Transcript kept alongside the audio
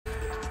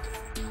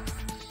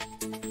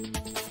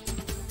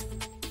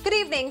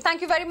evening.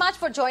 Thank you very much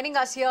for joining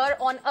us here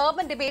on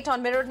Urban Debate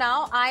on Mirror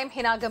Now. I'm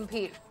Heena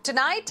Gambhir.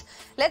 Tonight,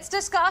 let's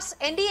discuss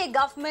NDA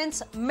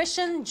government's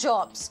mission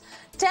jobs.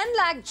 10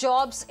 lakh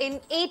jobs in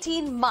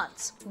 18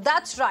 months.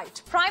 That's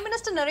right. Prime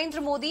Minister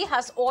Narendra Modi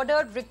has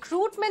ordered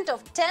recruitment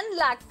of 10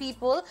 lakh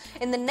people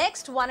in the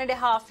next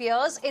 1.5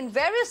 years in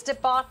various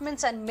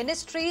departments and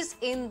ministries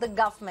in the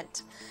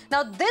government.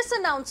 Now, this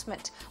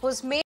announcement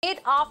was made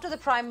after the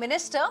Prime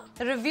Minister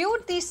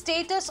reviewed the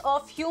status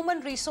of human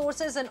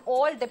resources in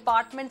all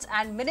departments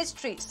and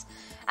ministries.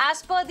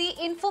 As per the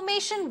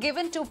information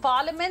given to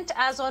Parliament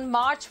as on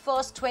March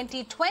 1st,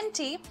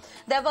 2020,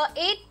 there were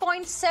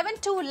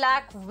 8.72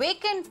 lakh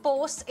vacant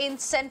posts in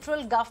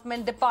central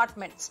government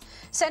departments.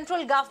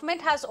 Central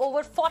government has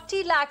over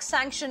 40 lakh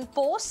sanctioned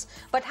posts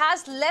but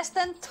has less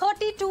than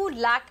 32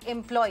 lakh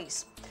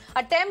employees.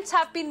 Attempts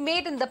have been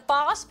made in the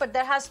past, but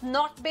there has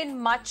not been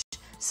much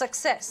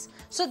success.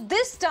 So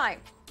this time,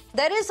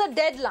 there is a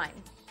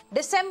deadline,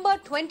 December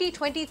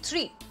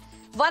 2023,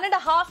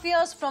 1.5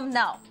 years from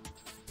now.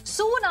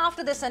 Soon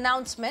after this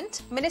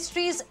announcement,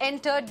 ministries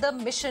entered the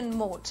mission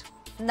mode.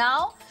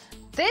 Now,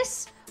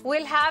 this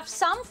will have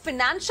some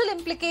financial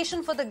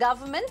implication for the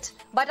government,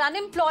 but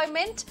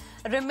unemployment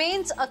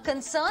remains a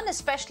concern,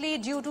 especially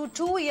due to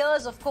 2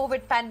 years of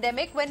COVID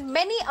pandemic when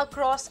many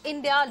across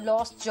India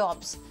lost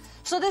jobs.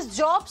 So this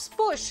jobs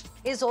push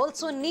is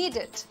also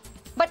needed.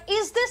 But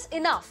is this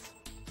enough?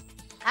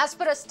 As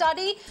per a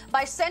study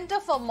by Center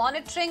for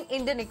Monitoring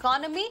Indian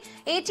Economy,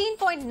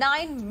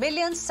 18.9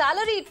 million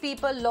salaried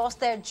people lost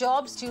their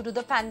jobs due to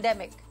the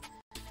pandemic.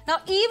 Now,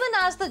 even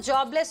as the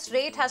jobless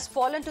rate has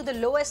fallen to the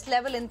lowest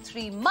level in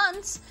 3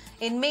 months,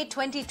 in May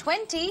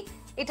 2020,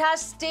 it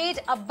has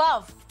stayed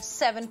above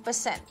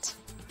 7%.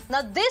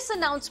 Now, this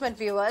announcement,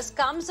 viewers,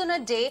 comes on a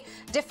day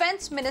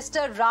Defence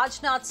Minister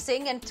Rajnath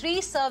Singh and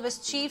 3 service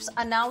chiefs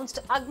announced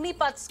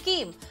Agnipath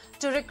scheme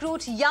to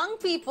recruit young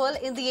people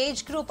in the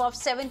age group of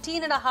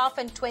 17.5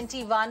 and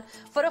 21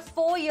 for a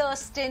 4-year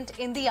stint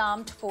in the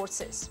armed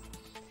forces.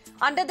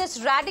 Under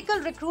this radical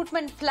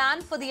recruitment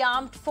plan for the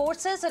armed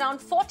forces,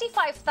 around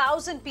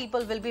 45,000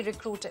 people will be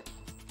recruited.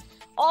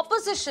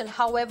 Opposition,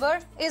 however,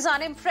 is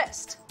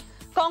unimpressed.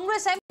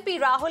 Congress MP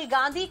Rahul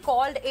Gandhi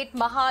called it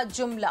Maha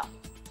Jumla.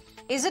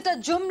 Is it a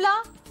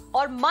Jumla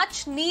or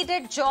much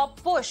needed job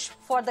push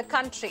for the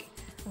country?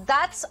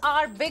 That's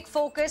our big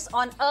focus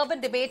on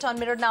Urban Debate on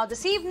Mirror Now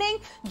this evening.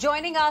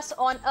 Joining us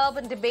on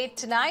Urban Debate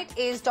tonight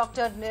is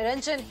Dr.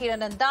 Niranjan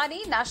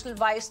Hiranandani, National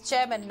Vice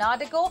Chairman,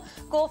 NADECO,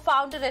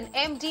 co-founder and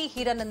MD,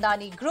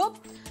 Hiranandani Group.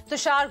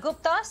 Tushar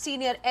Gupta,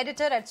 Senior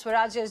Editor at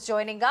Swarajya, is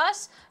joining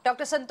us.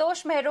 Dr.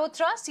 Santosh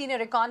Mehrotra,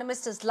 Senior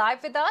Economist, is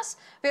live with us.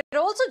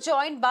 We're also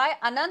joined by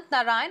Anant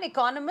Narayan,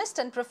 Economist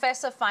and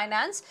Professor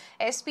Finance,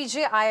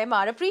 SPJ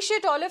IMR.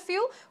 Appreciate all of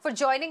you for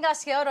joining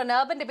us here on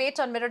Urban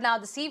Debate on Mirror Now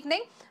this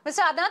evening.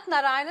 Mr. Anant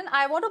Narayanan,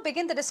 I want to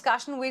begin the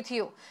discussion with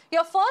you.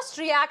 Your first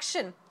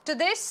reaction to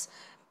this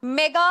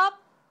mega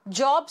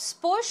jobs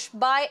push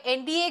by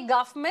NDA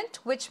government,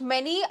 which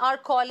many are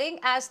calling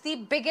as the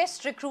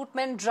biggest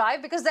recruitment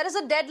drive, because there is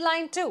a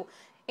deadline too.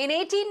 In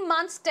 18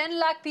 months, 10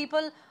 lakh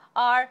people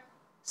are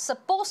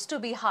supposed to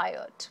be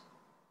hired.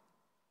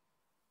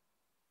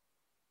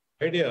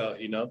 Idea,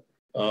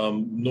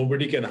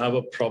 nobody can have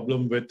a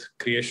problem with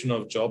creation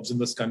of jobs in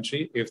this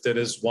country. If there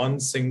is one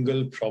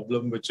single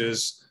problem which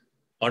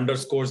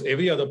underscores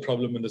every other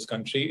problem in this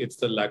country, it's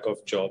the lack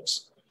of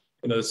jobs.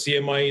 The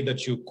CMI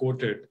that you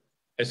quoted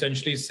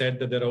essentially said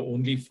that there are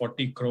only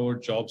 40 crore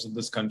jobs in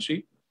this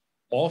country,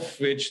 of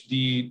which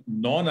the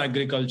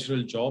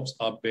non-agricultural jobs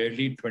are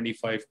barely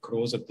 25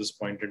 crores at this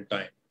point in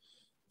time.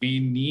 We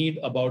need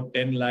about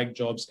 10 lakh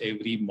jobs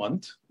every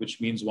month, which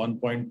means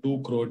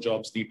 1.2 crore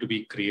jobs need to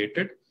be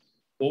created.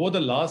 Over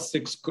the last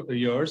 6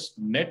 years,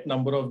 net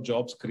number of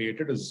jobs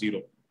created is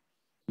 0.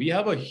 We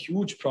have a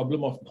huge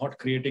problem of not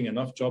creating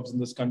enough jobs in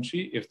this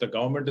country. If the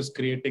government is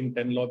creating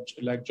 10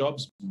 lakh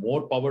jobs,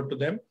 more power to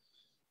them.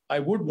 I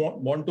would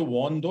want to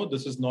warn, though,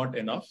 this is not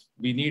enough.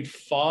 We need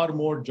far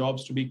more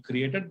jobs to be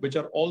created, which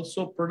are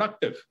also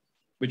productive,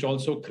 which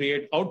also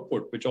create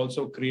output, which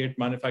also create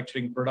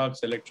manufacturing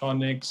products,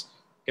 electronics,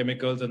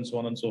 chemicals, and so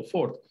on and so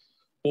forth.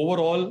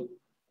 Overall,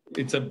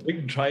 it's a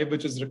big drive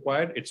which is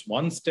required. It's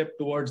one step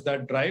towards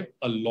that drive.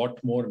 A lot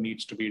more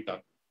needs to be done.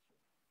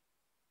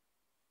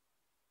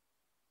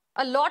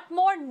 A lot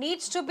more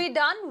needs to be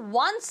done.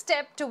 One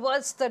step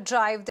towards the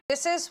drive.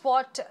 This is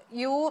what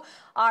you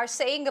are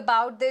saying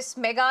about this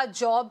mega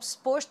jobs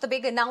push, the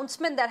big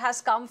announcement that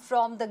has come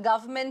from the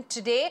government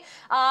today.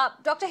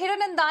 Dr.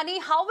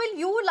 Hiranandani, how will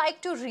you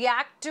like to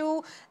react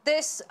to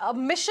this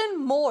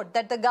mission mode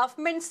that the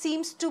government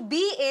seems to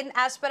be in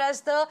as far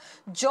as the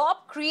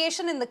job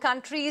creation in the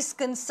country is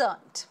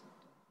concerned?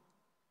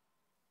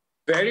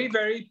 Very,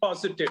 very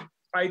positive.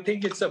 I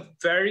think it's a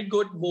very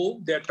good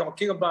move. They're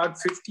talking about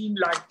 15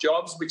 lakh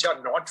jobs which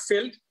are not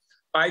filled.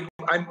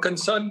 I'm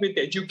concerned with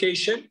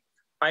education.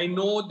 I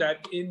know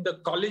that in the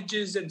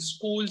colleges and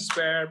schools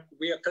where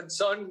we are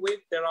concerned with,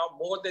 there are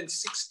more than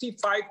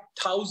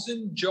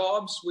 65,000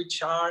 jobs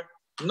which are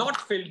not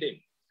filled in.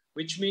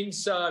 which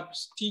means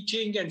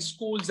teaching and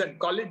schools and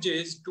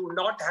colleges do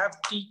not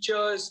have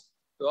teachers,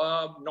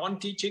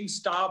 non-teaching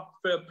staff,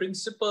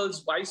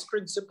 principals, vice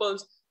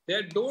principals.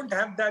 They don't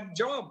have that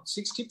job.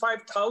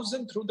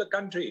 65,000 through the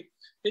country.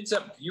 It's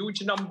a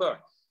huge number.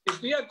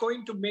 If we are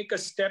going to make a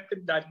step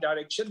in that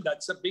direction,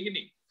 that's a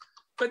beginning.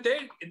 But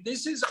then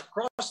this is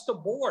across the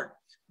board.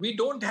 We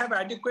don't have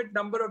adequate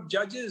number of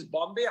judges.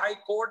 Bombay High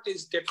Court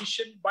is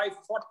deficient by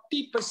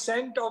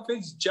 40% of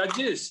its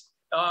judges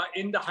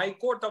in the High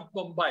Court of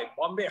Mumbai,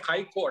 Bombay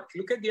High Court.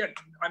 Look at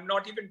I'm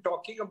not even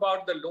talking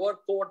about the lower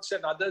courts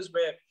and others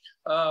where,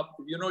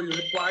 you're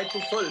required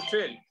to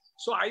fulfill.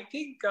 So I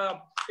think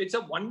it's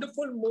a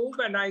wonderful move,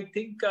 and I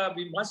think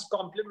we must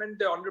compliment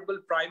the Honorable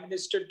Prime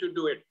Minister to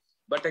do it.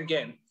 But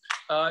again,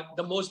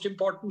 the most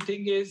important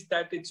thing is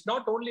that it's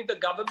not only the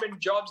government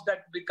jobs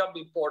that become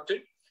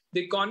important. The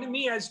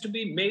economy has to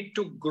be made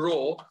to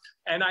grow.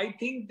 And I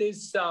think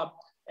this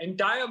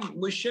entire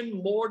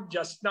mission mode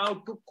just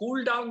now to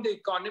cool down the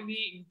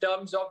economy in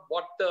terms of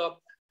what the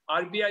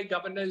RBI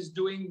governor is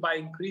doing by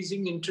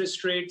increasing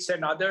interest rates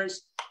and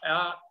others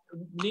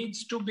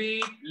needs to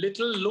be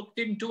little looked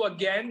into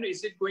again.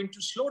 Is it going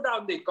to slow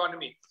down the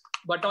economy?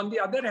 But on the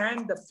other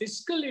hand, the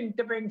fiscal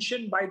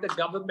intervention by the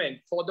government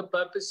for the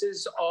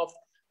purposes of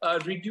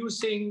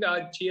reducing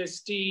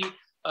GST,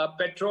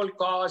 petrol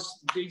costs,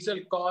 diesel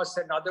costs,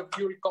 and other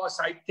fuel costs,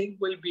 I think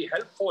will be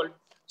helpful.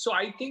 So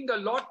I think a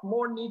lot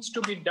more needs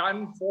to be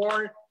done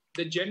for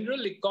the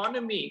general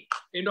economy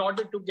in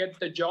order to get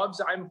the jobs.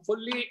 I'm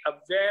fully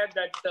aware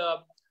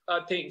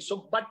that thing.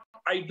 So, but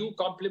I do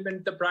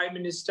compliment the Prime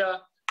Minister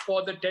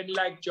for the 10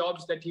 lakh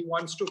jobs that he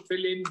wants to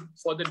fill in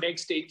for the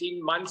next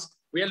 18 months.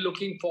 We are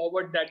looking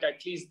forward that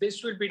at least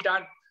this will be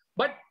done.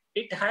 But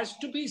it has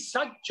to be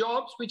such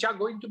jobs which are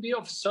going to be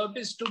of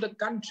service to the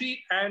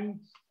country and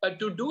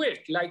to do it.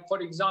 Like,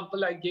 for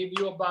example, I gave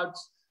you about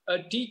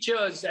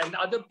teachers and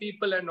other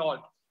people and all.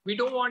 We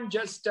don't want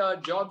just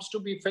jobs to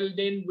be filled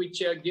in,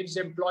 which gives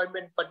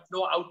employment, but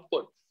no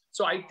output.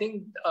 So I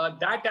think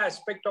that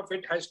aspect of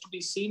it has to be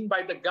seen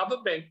by the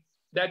government,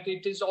 that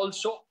it is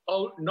also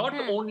not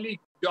only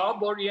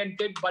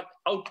job-oriented, but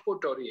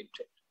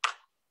output-oriented.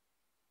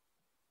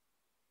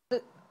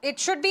 It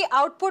should be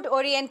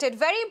output-oriented.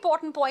 Very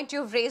important point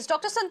you've raised.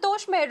 Dr.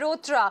 Santosh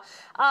Mehrotra,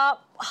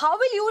 how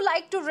will you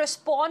like to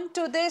respond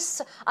to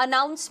this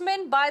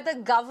announcement by the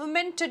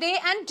government today?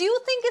 And do you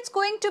think it's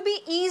going to be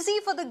easy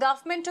for the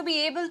government to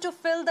be able to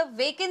fill the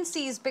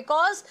vacancies?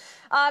 Because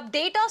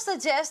data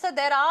suggests that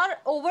there are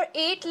over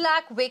 8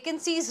 lakh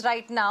vacancies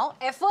right now.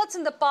 Efforts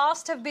in the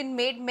past have been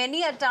made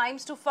many a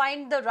times to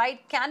find the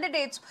right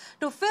candidates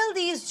to fill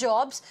these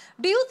jobs.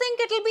 Do you think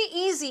it'll be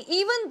easy,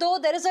 even though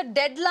there is a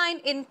deadline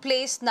in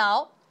place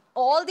now?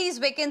 All these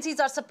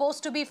vacancies are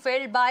supposed to be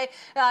filled by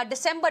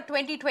December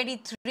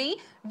 2023.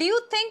 Do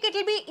you think it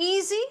will be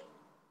easy?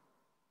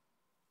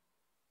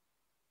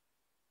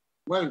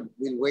 Well,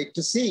 we'll wait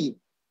to see.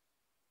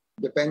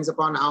 Depends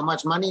upon how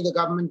much money the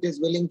government is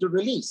willing to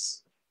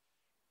release.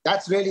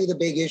 That's really the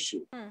big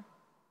issue.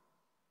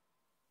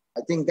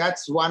 I think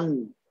that's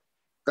one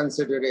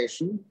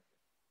consideration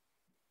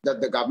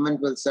that the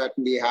government will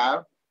certainly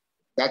have.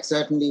 That's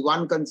certainly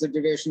one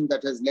consideration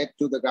that has led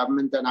to the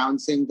government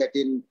announcing that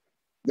in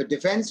the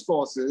defense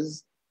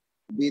forces,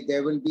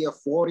 there will be a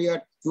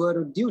 4-year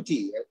tour of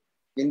duty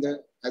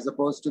as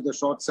opposed to the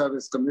short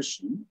service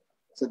commission.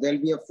 So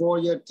there'll be a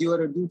 4-year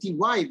tour of duty.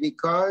 Why?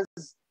 Because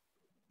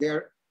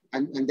there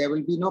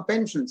will be no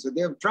pension. So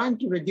they're trying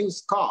to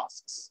reduce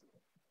costs.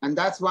 And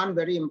that's one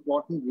very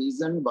important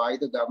reason why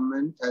the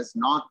government has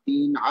not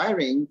been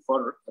hiring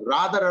for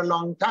rather a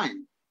long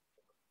time,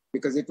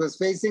 because it was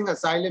facing a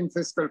silent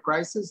fiscal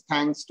crisis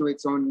thanks to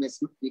its own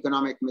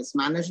economic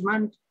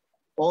mismanagement.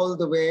 All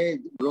the way,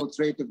 the growth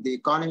rate of the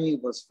economy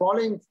was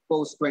falling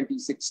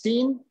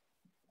post-2016.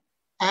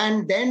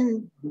 And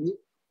then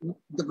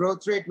the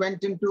growth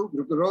went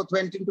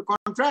into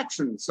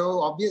contraction.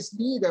 So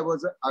obviously there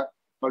was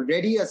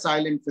already a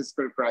silent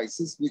fiscal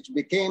crisis, which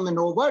became an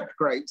overt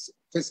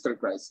fiscal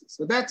crisis.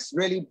 So that's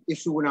really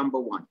issue number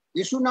one.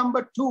 Issue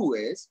number two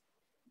is,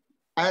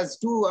 as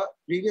two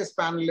previous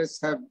panelists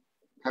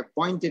have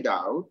pointed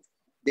out,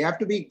 they have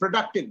to be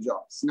productive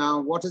jobs. Now,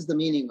 what is the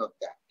meaning of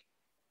that?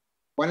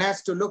 One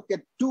has to look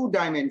at two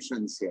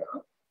dimensions here.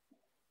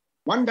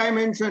 One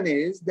dimension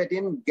is that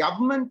in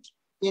government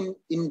in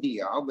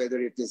India, whether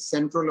it is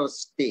central or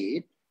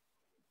state,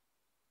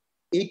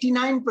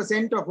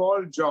 89% of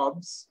all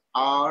jobs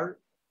are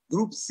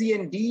group C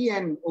and D,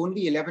 and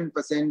only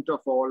 11% of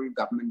all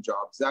government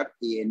jobs are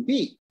A and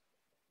B.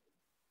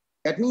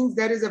 That means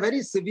there is a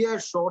very severe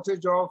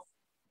shortage of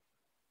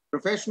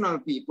professional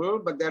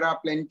people, but there are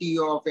plenty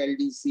of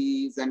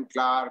LDCs and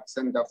clerks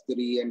and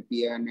daftari and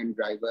PN and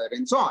driver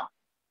and so on.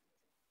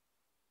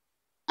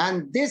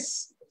 And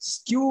this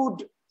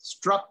skewed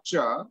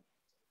structure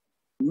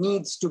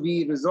needs to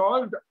be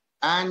resolved,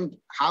 and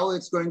how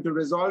it's going to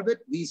resolve it,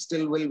 we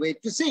still will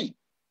wait to see.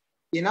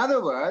 In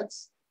other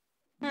words,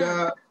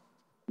 the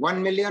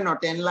 1 million or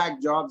 10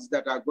 lakh jobs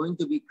that are going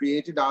to be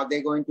created, are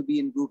they going to be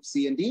in group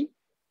C and D?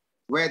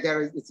 where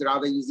it's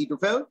rather easy to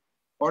fill,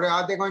 or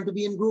are they going to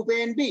be in group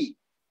A and B?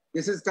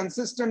 This is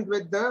consistent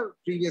with the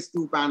previous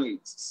two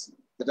panelists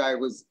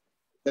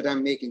that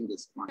I'm making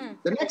this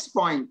point. The next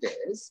point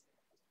is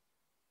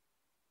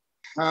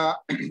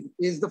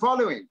the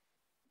following.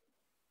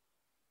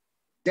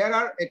 There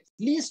are at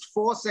least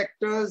 4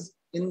 sectors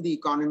in the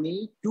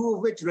economy, 2 of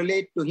which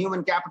relate to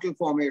human capital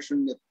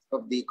formation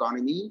of the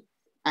economy,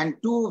 and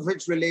 2 of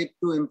which relate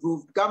to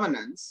improved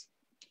governance.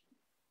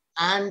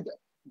 And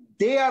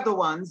they are the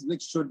ones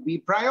which should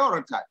be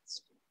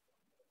prioritized.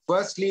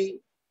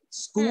 Firstly,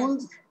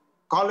 schools,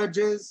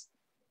 colleges,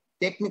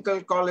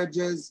 technical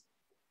colleges,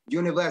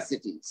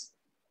 universities.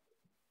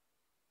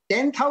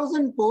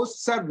 10,000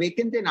 posts are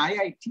vacant in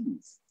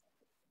IITs.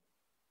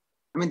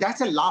 I mean,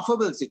 that's a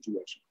laughable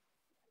situation.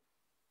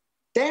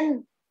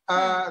 Then there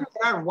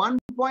are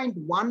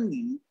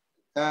 1.1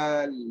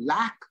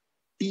 lakh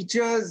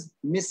teachers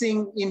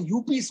missing in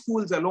UP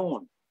schools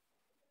alone.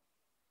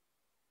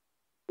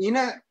 In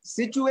a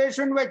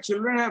situation where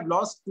children have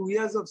lost 2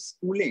 years of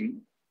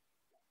schooling,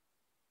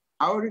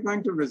 how are we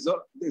going to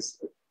resolve this?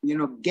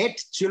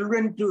 Get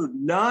children to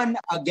learn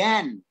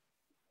again,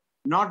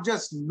 not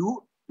just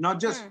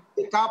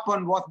pick up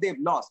on what they've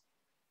lost.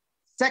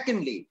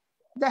 Secondly,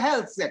 the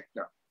health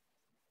sector.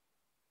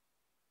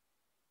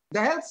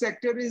 The health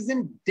sector is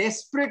in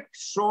desperate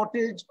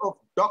shortage of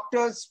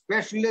doctors,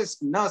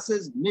 specialists,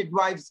 nurses,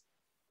 midwives,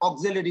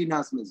 auxiliary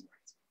nurse midwives.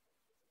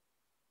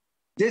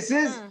 This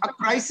is a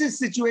crisis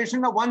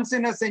situation, a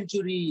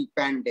once-in-a-century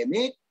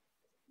pandemic,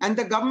 and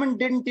the government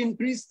didn't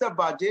increase the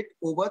budget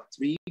over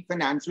 3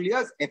 financial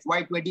years.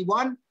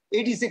 FY21,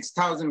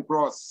 86,000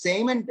 crores.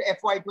 Same in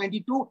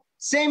FY22,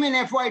 same in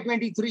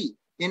FY23.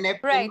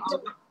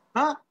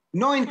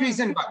 No increase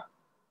in budget.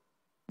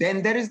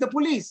 Then there is the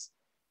police.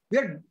 We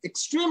are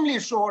extremely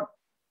short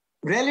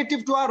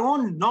relative to our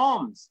own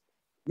norms,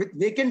 with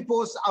vacant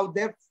posts out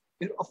there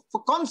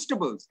for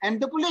constables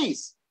and the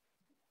police.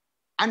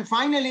 And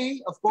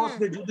finally, of course,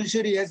 the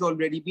judiciary has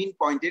already been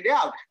pointed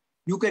out.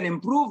 You can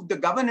improve the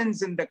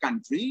governance in the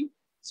country,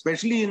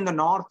 especially in the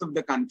north of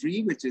the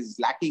country, which is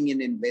lacking in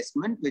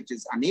investment, which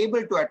is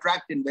unable to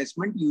attract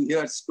investment. You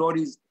hear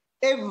stories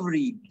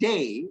every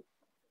day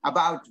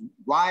about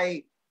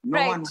why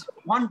no one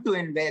wants to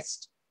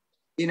invest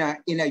in a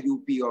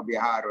UP or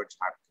Bihar or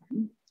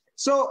Jharkhand.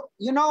 So,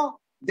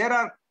 there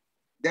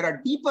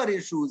are deeper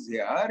issues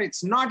here.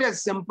 It's not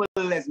as simple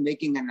as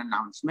making an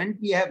announcement.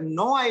 We have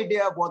no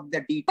idea what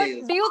the details are.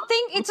 But do you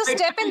think it's a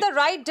step in the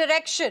right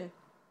direction?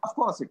 Of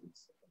course it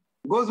is.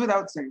 It goes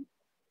without saying.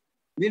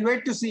 We'll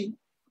wait to see.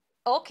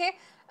 Okay.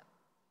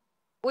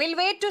 We'll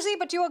wait to see,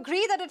 but you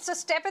agree that it's a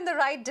step in the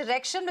right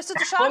direction. Mr.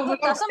 Tushar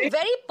Gupta, some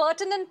very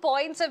pertinent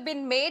points have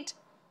been made.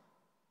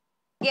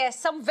 Yes,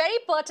 some very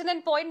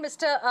pertinent points,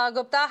 Mr.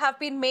 Gupta, have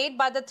been made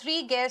by the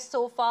 3 guests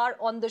so far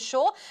on the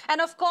show. And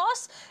of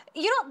course,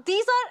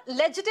 these are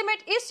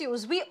legitimate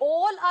issues. We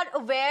all are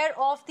aware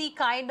of the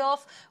kind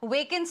of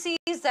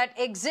vacancies that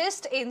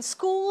exist in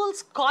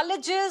schools,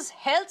 colleges,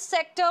 health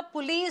sector,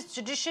 police,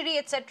 judiciary,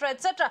 etc.,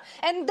 etc.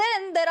 And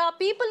then there are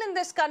people in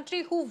this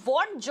country who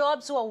want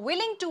jobs, who are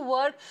willing to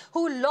work,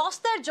 who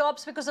lost their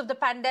jobs because of the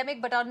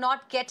pandemic but are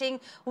not getting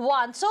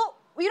one. So,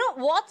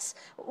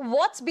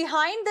 what's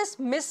behind this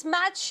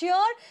mismatch here?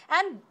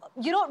 And,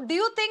 do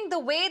you think the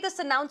way this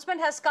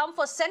announcement has come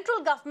for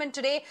central government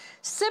today,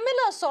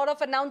 similar sort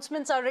of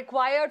announcements are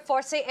required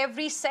for, say,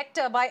 every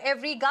sector by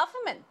every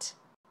government?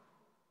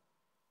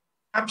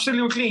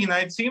 Absolutely,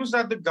 Heena. It seems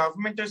that the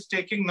government is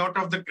taking note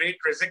of the great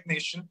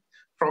resignation,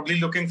 probably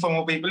looking for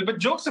more people. But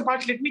jokes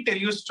apart, let me tell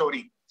you a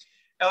story.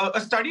 A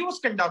study was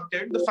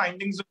conducted. The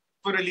findings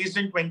were released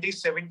in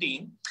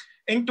 2017.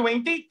 In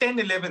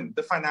 2010-11,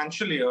 the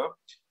financial year,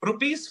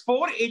 rupees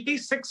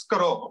 486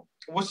 crore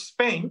was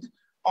spent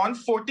on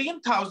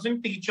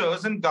 14,000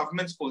 teachers in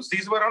government schools.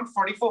 These were around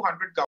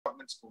 4,400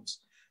 government schools.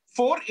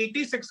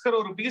 486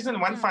 crore rupees in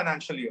one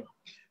financial year.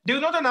 Do you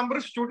know the number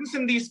of students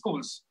in these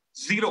schools?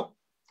 0.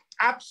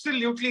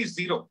 Absolutely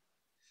 0.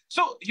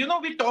 So,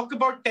 we talk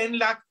about 10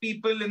 lakh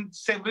people in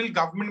several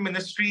government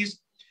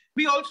ministries.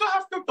 We also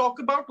have to talk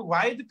about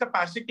why the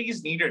capacity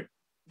is needed.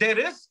 There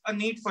is a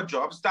need for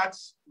jobs.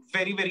 That's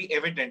very, very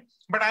evident.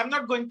 But I'm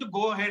not going to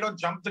go ahead or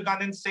jump the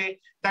gun and say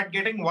that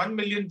getting 1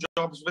 million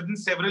jobs within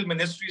several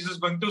ministries is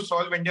going to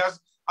solve India's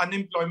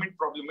unemployment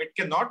problem. It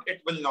cannot,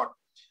 it will not.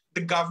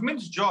 The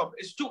government's job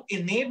is to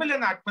enable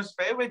an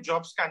atmosphere where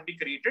jobs can be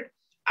created.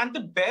 And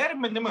the bare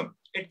minimum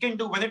it can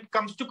do when it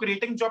comes to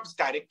creating jobs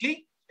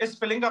directly is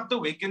filling up the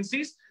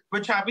vacancies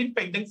which have been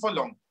pending for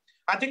long.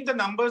 I think the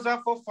numbers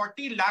are for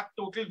 40 lakh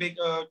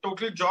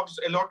total jobs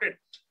allotted.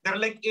 There are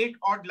like 8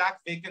 odd lakh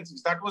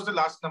vacancies. That was the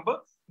last number.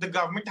 The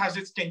government has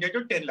extended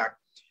to 10 lakh.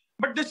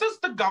 But this is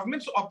the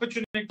government's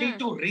opportunity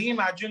to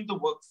reimagine the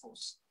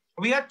workforce.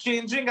 We are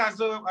changing as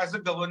a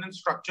governance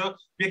structure.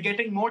 We are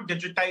getting more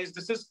digitized.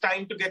 This is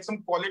time to get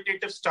some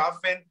qualitative stuff.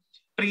 And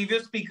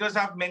previous speakers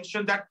have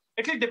mentioned that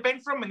it will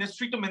depend from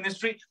ministry to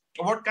ministry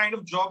what kind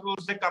of job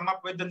roles they come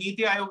up with. The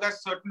Niti Aayog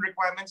has certain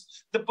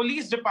requirements. The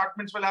police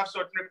departments will have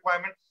certain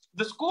requirements.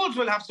 The schools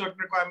will have certain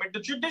requirements.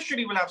 The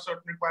judiciary will have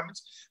certain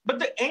requirements. But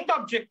the end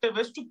objective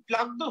is to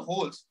plug the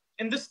holes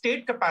in the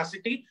state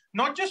capacity,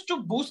 not just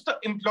to boost the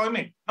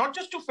employment, not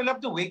just to fill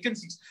up the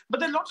vacancies, but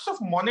there are lots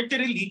of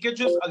monetary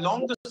leakages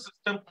along the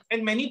system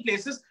in many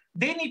places.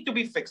 They need to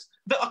be fixed.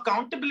 The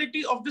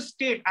accountability of the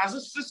state as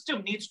a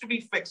system needs to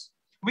be fixed.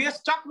 We are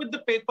stuck with the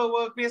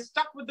paperwork. We are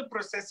stuck with the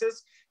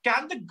processes.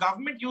 Can the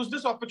government use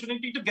this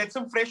opportunity to get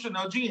some fresh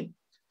energy in?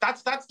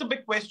 That's the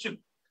big question.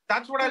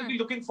 That's what I'll be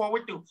looking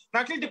forward to.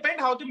 Now, it will depend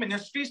how the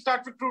ministries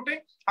start recruiting,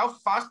 how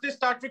fast they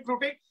start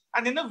recruiting,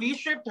 and in a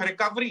V-shaped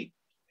recovery,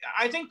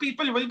 I think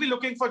people will be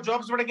looking for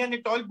jobs, but again,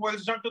 it all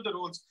boils down to the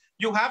rules.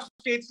 You have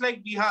states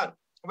like Bihar,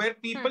 where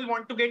people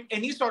want to get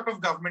any sort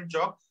of government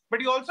job, but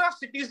you also have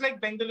cities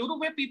like Bengaluru,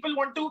 where people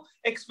want to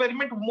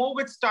experiment more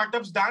with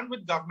startups than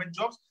with government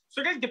jobs.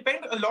 So it'll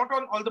depend a lot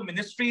on all the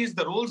ministries,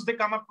 the roles they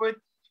come up with.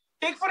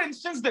 Take, for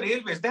instance, the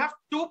railways. They have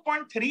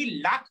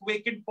 2.3 lakh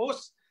vacant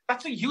posts.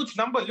 That's a huge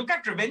number. Look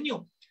at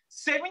revenue.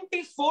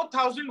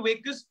 74,000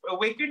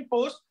 vacant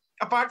posts,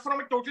 apart from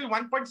a total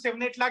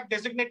 1.78 lakh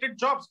designated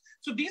jobs.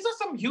 So these are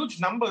some huge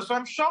numbers. So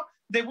I'm sure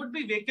there would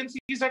be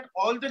vacancies at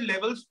all the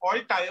levels, all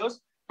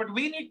tiers, but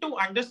we need to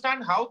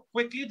understand how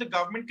quickly the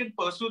government can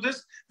pursue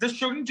this. This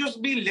shouldn't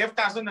just be left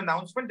as an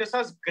announcement. This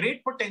has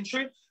great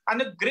potential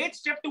and a great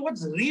step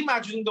towards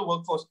reimagining the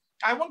workforce.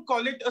 I won't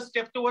call it a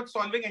step towards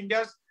solving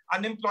India's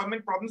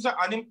unemployment problems. Our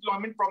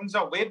unemployment problems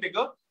are way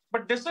bigger,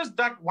 but this is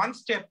that one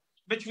step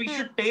which we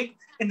should take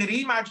in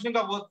reimagining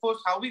our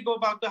workforce, how we go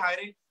about the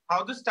hiring,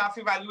 how the staff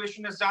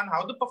evaluation is done,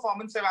 how the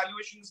performance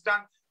evaluation is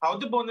done, how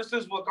the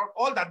bonuses work out,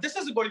 all that. This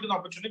is a golden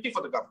opportunity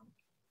for the government.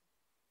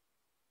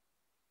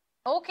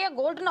 Okay, a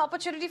golden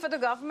opportunity for the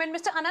government.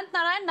 Mr. Anant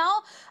Narayan,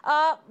 now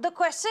the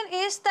question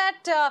is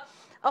that,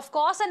 of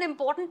course, an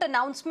important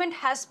announcement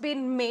has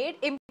been made.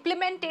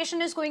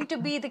 Implementation is going to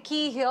be the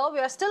key here. We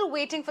are still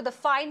waiting for the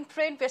fine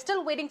print. We're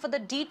still waiting for the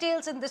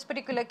details in this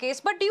particular case.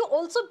 But do you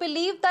also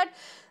believe that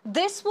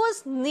this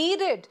was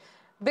needed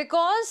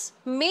because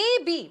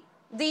maybe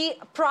the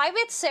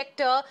private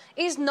sector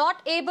is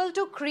not able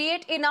to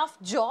create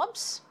enough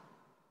jobs?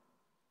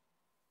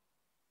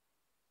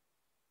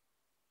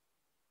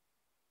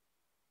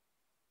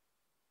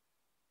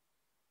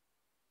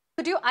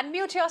 Could you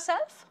unmute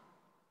yourself?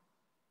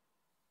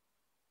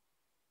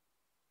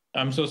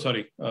 I'm so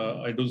sorry.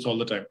 I do this all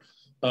the time.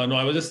 No,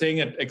 I was just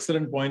saying at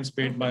excellent points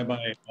made by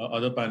my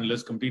other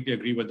panelists. Completely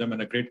agree with them,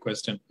 and a great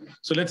question.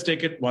 So let's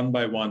take it one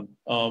by one.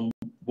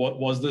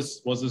 Was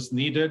this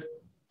needed?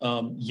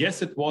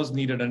 Yes, it was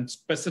needed, and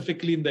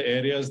specifically in the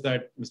areas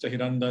that Mr.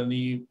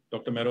 Hirandani,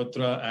 Dr.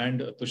 Mehrotra,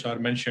 and Tushar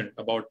mentioned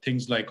about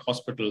things like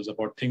hospitals,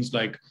 about things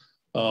like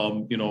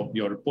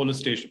your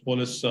police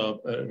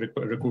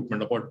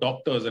recruitment, about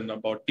doctors and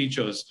about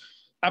teachers.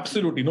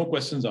 Absolutely, no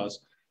questions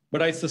asked.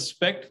 But I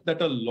suspect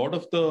that a lot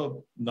of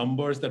the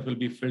numbers that will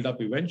be filled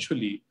up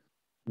eventually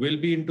will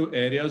be into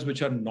areas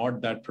which are not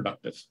that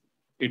productive.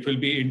 It will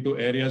be into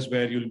areas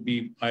where you'll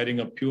be hiring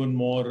a peon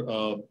more,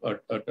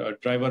 a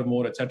driver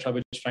more, etc.,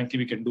 which frankly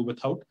we can do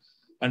without,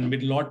 and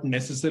will not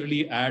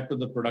necessarily add to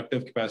the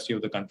productive capacity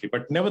of the country.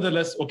 But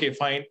nevertheless, okay,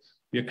 fine.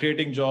 We are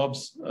creating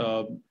jobs.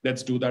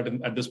 Let's do that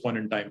at this point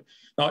in time.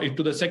 Now,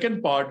 to the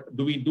second part,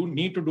 do we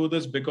need to do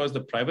this because the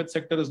private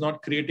sector is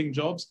not creating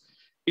jobs?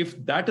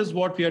 If that is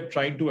what we are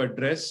trying to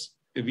address,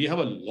 we have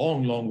a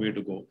long, long way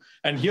to go.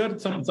 And here,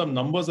 some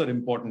numbers are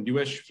important. You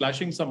were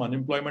flashing some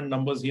unemployment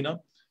numbers, Heena.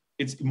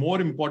 It's more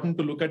important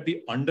to look at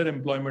the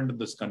underemployment in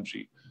this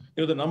country.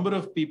 The number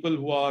of people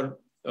who are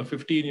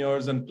 15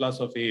 years and plus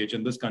of age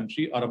in this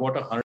country are about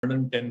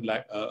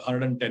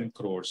 110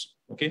 crores.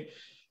 Okay.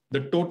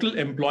 The total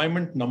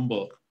employment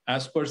number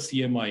as per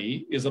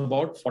CMIE is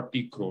about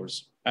 40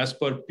 crores. As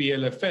per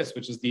PLFS,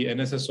 which is the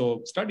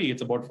NSSO study,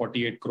 it's about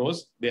 48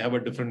 crores. They have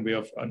a different way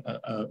of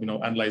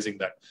analyzing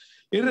that.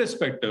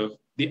 Irrespective,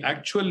 the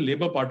actual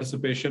labor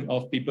participation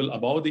of people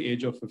above the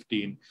age of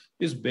 15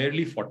 is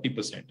barely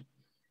 40%.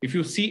 If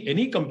you see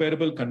any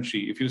comparable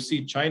country, if you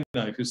see China,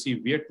 if you see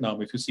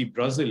Vietnam, if you see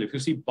Brazil, if you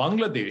see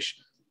Bangladesh,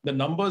 the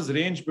numbers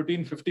range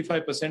between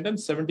 55% and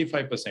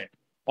 75%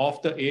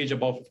 of the age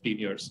above 15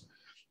 years.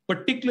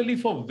 Particularly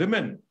for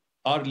women,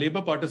 our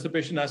labor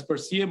participation as per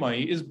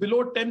CMI is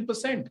below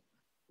 10%,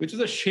 which is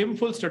a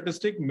shameful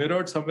statistic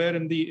mirrored somewhere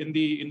in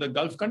the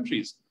Gulf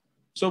countries.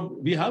 So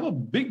we have a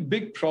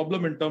big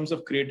problem in terms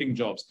of creating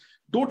jobs.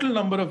 Total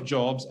number of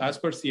jobs as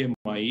per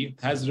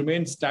CMI has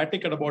remained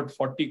static at about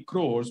 40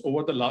 crores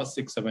over the last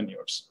 6-7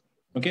 years.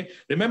 Okay.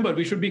 Remember,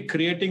 we should be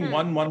creating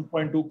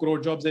 1.2 crore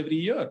jobs every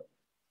year.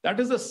 That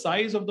is the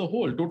size of the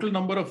whole. Total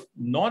number of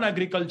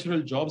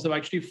non-agricultural jobs have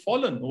actually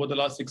fallen over the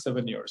last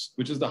 6-7 years,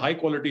 which is the high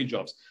quality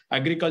jobs.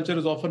 Agriculture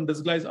is often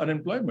disguised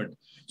unemployment.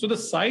 So the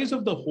size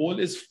of the whole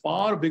is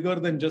far bigger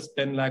than just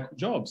 10 lakh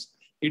jobs.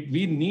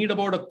 We need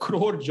about 1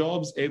 crore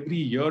jobs every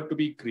year to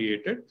be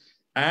created.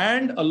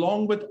 And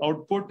along with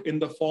output in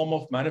the form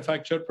of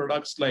manufactured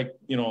products like,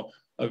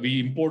 we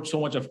import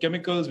so much of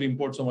chemicals, we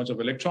import so much of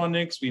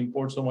electronics, we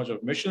import so much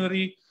of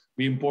machinery,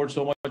 we import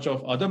so much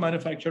of other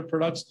manufactured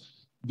products.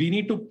 We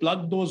need to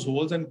plug those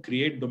holes and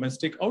create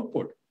domestic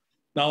output.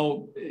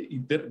 Now,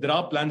 there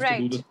are plans to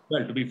do this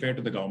well, to be fair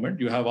to the government.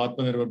 You have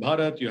Atmanirbhar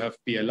Bharat, you have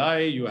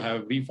PLI, you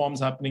have reforms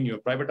happening, you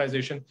have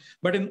privatization.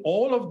 But in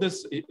all of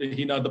this,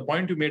 Heena, the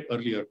point you made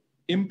earlier,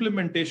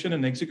 implementation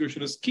and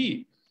execution is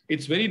key.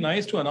 It's very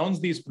nice to announce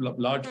these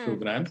large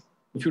programs.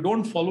 If you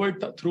don't follow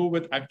it through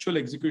with actual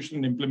execution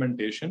and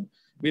implementation,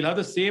 we'll have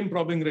the same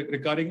problem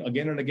recurring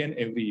again and again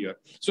every year.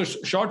 So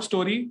short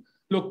story,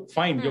 look,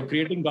 fine, you're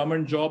creating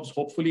government jobs.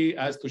 Hopefully,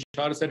 as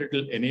Tushar said, it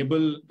will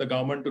enable the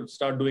government to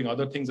start doing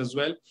other things as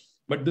well.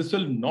 But this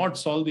will not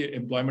solve the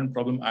employment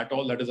problem at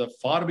all. That is a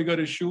far bigger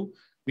issue.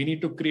 We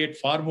need to create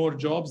far more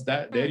jobs.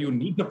 There you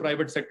need the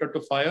private sector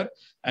to fire.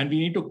 And we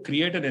need to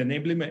create an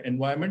enabling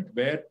environment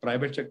where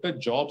private sector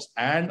jobs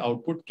and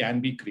output can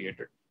be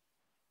created.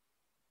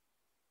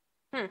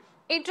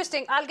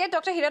 Interesting. I'll get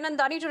Dr.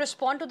 Hiranandani to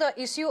respond to the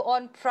issue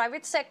on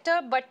private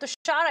sector, but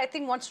Tushar, I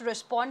think, wants to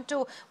respond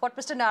to what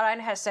Mr. Narayan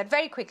has said.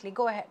 Very quickly,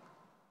 go ahead.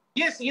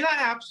 Yes, I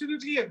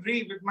absolutely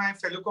agree with my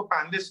fellow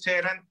co-panelists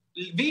here. And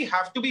we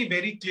have to be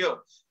very clear.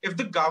 If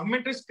the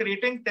government is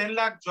creating 10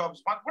 lakh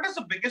jobs, what is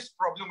the biggest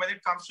problem when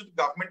it comes to the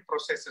government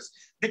processes?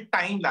 The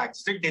time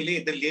lags, the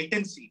delay, the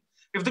latency.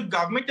 If the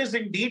government is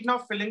indeed now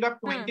filling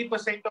up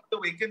 20% of the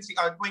vacancy,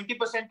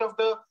 20% of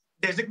the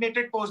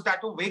designated posts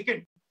that were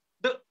vacant,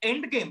 the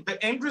end game, the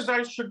end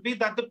result should be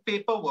that the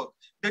paperwork,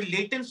 the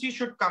latency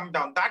should come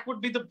down. That would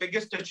be the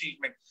biggest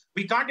achievement.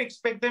 We can't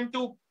expect them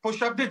to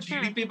push up the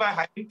GDP by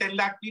hiring 10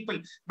 lakh people.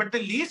 But the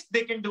least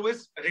they can do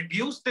is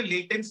reduce the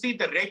latency,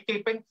 the red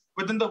taping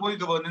within the whole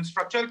governance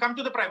structure. I'll come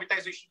to the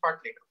privatization part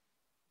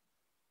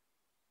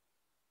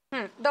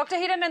later. Dr.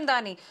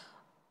 Hiranandani,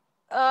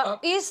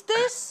 is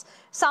this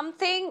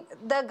something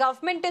the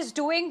government is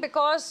doing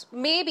because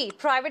maybe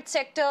private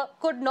sector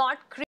could not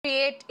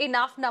create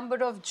enough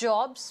number of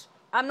jobs?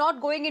 I'm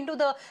not going into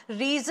the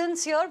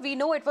reasons here. We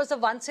know it was a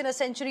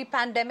once-in-a-century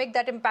pandemic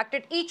that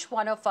impacted each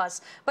one of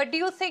us. But do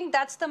you think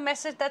that's the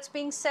message that's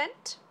being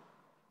sent?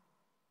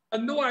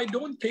 No, I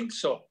don't think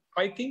so.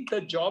 I think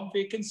the job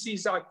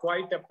vacancies are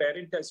quite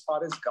apparent as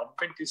far as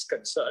government is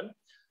concerned.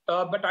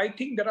 But I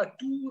think there are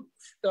two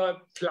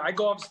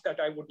flag-offs that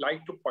I would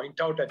like to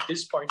point out at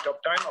this point of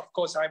time. Of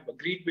course, I've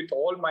agreed with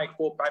all my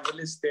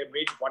co-panelists. They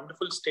made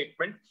wonderful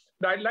statement.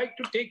 But I'd like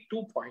to take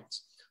 2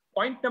 points.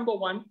 Point number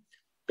one,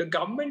 the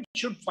government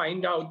should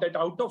find out that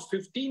out of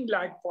 15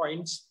 lakh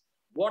points,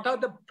 what are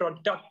the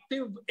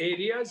productive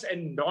areas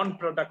and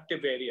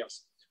non-productive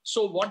areas?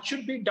 So what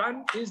should be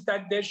done is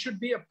that there should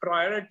be a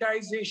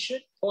prioritization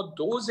for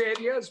those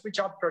areas which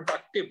are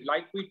productive,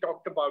 like we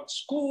talked about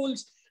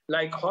schools,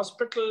 like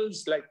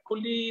hospitals, like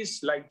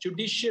police, like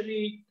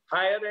judiciary,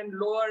 higher and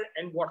lower,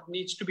 and what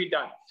needs to be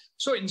done.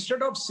 So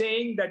instead of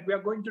saying that we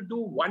are going to do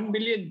 1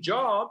 million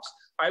jobs,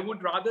 I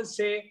would rather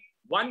say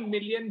 1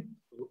 million,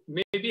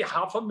 maybe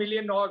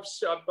 500,000 or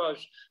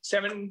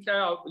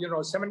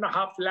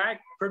 7.5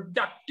 lakh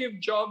productive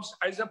jobs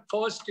as a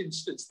first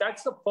instance.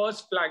 That's the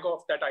first flag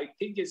off that I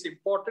think is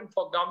important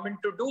for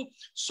government to do,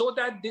 so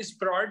that this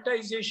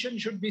prioritization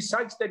should be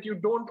such that you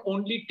don't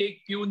only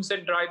take peons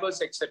and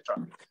drivers, etc.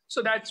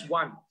 So that's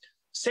one.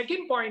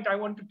 Second point I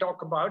want to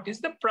talk about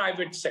is the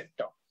private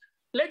sector.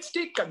 Let's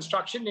take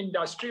construction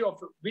industry, of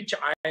which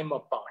I am a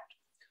part.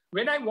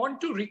 When I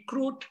want to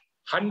recruit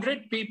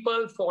 100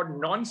 people for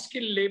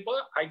non-skilled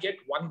labor, I get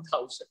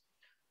 1,000.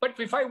 But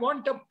if I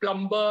want a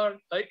plumber,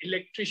 an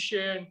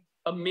electrician,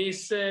 a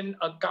mason,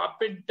 a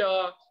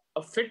carpenter,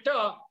 a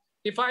fitter,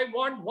 if I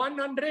want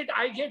 100,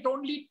 I get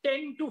only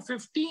 10 to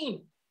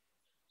 15.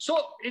 So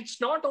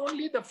it's not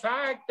only the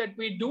fact that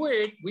we do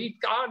it, we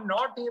are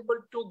not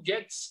able to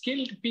get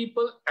skilled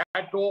people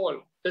at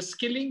all. The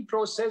skilling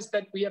process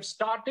that we have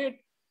started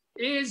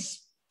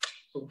is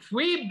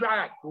way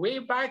back. Way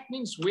back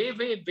means way,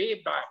 way, way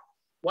back.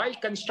 While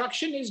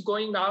construction is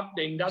going up,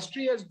 the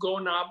industry has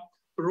gone up,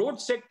 road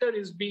sector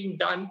is being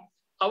done,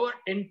 our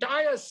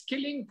entire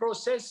skilling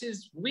process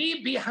is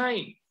way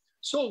behind.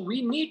 So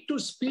we need to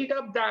speed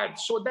up that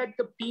so that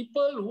the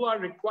people who are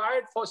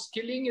required for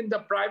skilling in the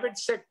private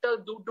sector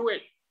do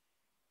it.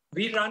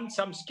 We run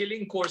some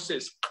skilling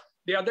courses.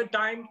 The other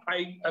time,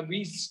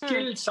 we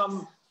skilled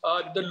some,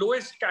 the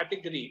lowest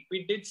category.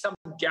 We did some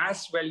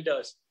gas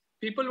welders.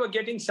 People were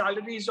getting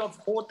salaries of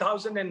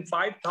 4,000 and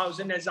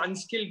 5,000 as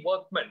unskilled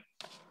workmen.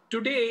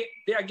 Today,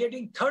 they are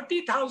getting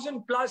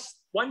 30,000 plus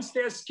once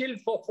they are skilled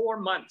for 4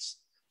 months.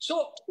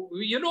 So,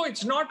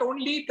 it's not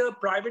only the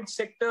private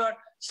sector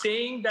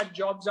saying that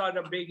jobs are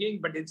a begging,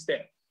 but it's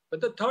there.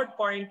 But the third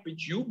point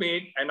which you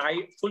made, and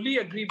I fully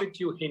agree with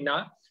you,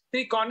 Heena, the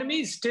economy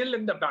is still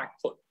in the back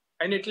foot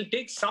and it will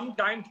take some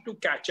time to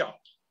catch up.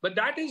 But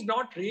that is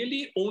not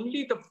really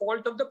only the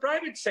fault of the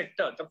private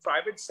sector. The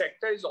private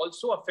sector is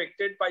also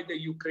affected by the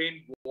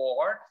Ukraine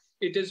war.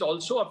 It is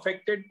also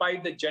affected by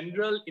the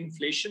general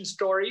inflation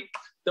story.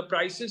 The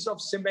prices of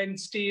cement,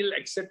 steel,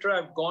 etc.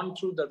 have gone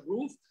through the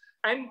roof.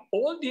 And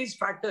all these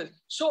factors.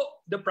 So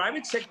the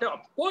private sector,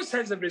 of course,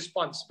 has a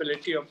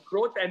responsibility of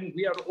growth, and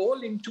we are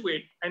all into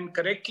it, and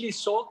correctly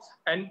so,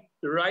 and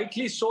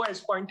rightly so,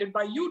 as pointed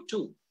by you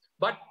two.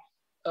 But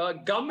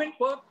government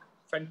work,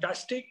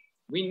 fantastic.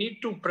 We need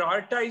to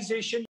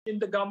prioritization in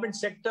the government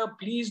sector.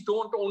 Please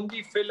don't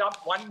only fill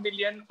up 1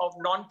 million of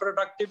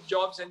non-productive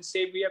jobs and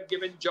say we have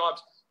given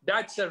jobs.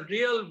 That's a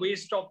real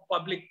waste of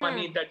public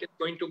money that is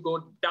going to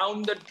go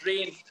down the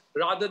drain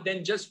rather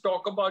than just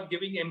talk about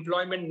giving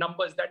employment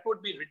numbers. That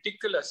would be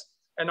ridiculous.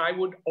 And I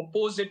would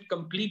oppose it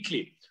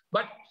completely.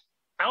 But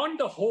on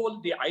the whole,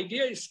 the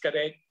idea is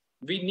correct.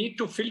 We need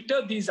to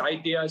filter these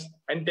ideas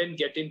and then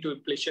get into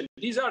implementation.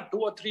 These are 2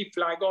 or 3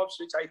 flag-offs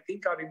which I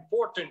think are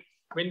important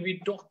when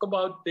we talk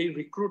about the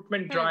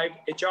recruitment drive,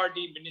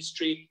 HRD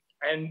ministry,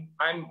 and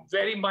I'm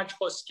very much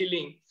for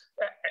skilling.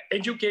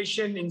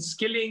 Education in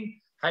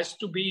skilling has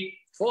to be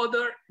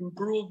further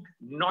improved,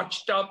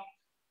 notched up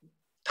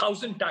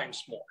 1,000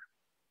 times more.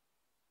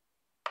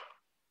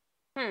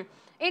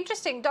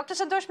 Interesting. Dr.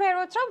 Santosh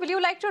Mehrotra, will you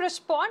like to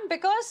respond?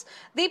 Because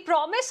the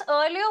promise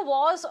earlier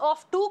was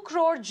of 2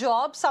 crore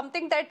jobs,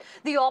 something that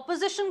the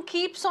opposition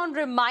keeps on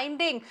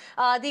reminding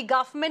the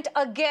government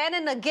again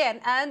and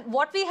again. And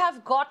what we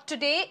have got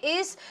today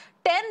is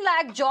 10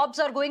 lakh jobs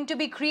are going to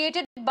be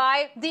created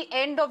by the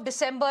end of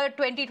December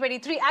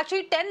 2023.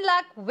 Actually, 10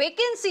 lakh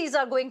vacancies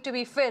are going to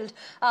be filled,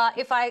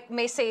 if I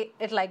may say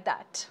it like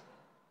that.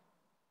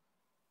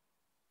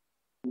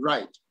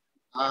 Right.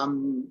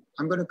 I'm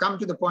going to come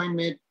to the point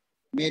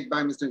made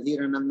by Mr.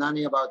 Heena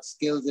Gambhir about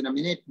skills in a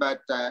minute, but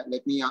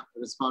let me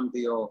respond to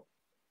your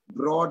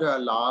broader,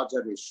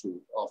 larger issue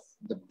of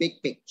the big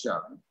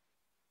picture.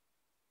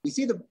 You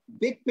see, the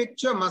big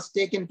picture must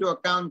take into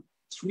account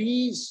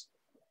 3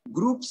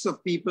 groups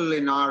of people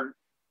in our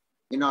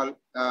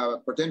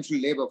potential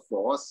labor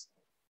force,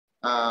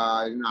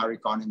 in our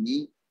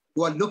economy,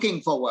 who are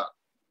looking for work.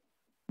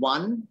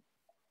 1,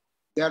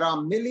 there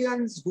are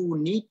millions who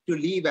need to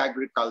leave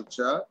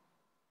agriculture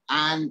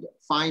and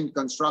find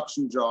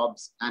construction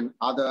jobs and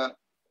other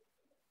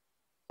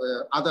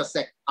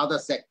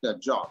sector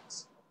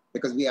jobs,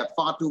 because we have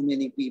far too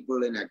many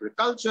people in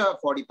agriculture.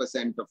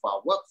 40% of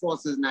our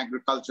workforce is in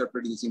agriculture,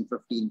 producing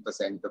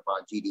 15% of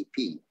our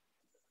GDP.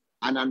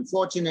 And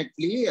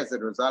unfortunately, as a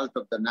result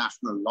of the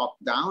national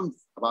lockdown,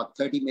 about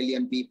 30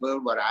 million people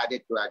were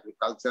added to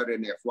agriculture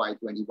in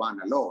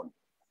FY21 alone.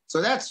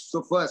 So that's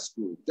the first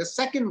group. The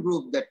second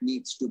group that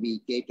needs to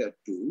be catered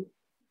to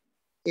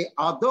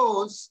are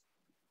those,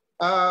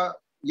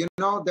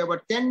 there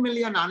were 10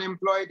 million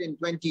unemployed in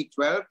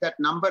 2012. That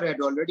number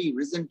had already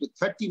risen to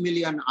 30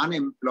 million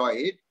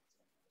unemployed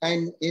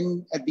and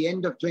at the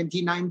end of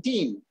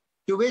 2019,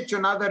 to which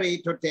another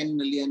 8 or 10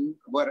 million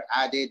were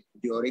added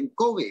during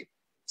COVID.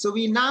 So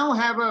we now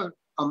have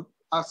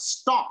a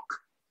stock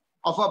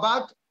of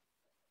about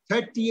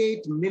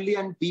 38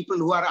 million people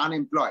who are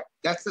unemployed.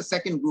 That's the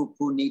second group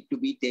who need to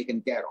be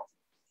taken care of.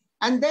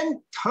 And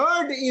then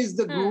third is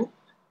the group,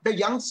 the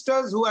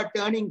youngsters who are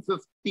turning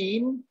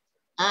 15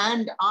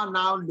 and are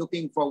now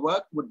looking for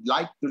work, would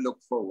like to look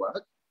for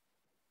work.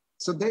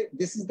 So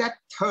this is that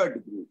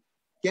third group.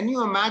 Can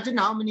you imagine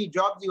how many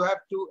jobs you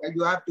have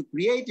to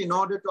create in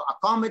order to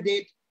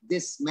accommodate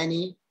this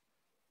many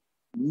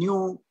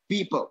new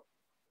people?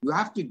 You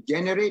have to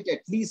generate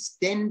at least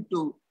 10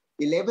 to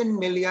 11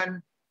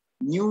 million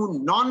new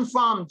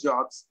non-farm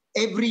jobs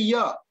every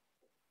year.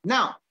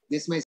 Now,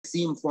 this may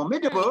seem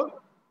formidable,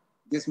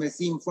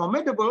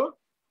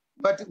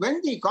 but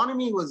when the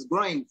economy was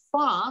growing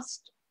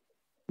fast,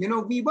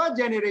 we were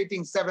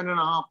generating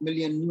 7.5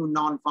 million new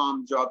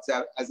non-farm jobs,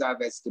 as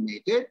I've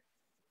estimated,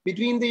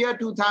 between the year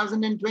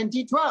 2000 and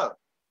 2012.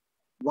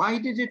 Why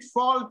did it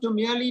fall to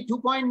merely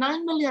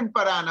 2.9 million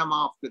per annum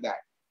after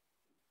that?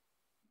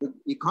 The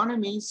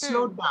economy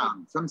slowed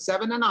down from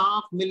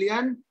 7.5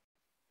 million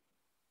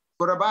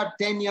for about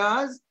 10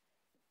 years.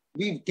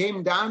 We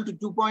came down to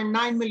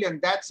 2.9 million.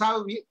 That's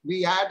how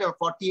we had a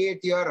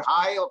 48-year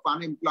high of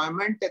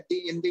unemployment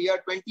in the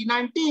year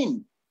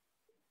 2019.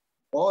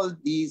 All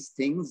these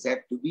things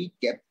have to be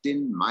kept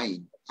in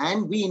mind.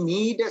 And we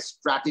need a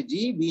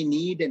strategy. We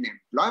need an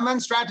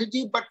employment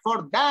strategy. But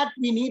for that,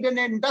 we need an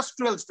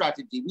industrial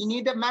strategy. We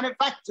need a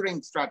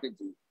manufacturing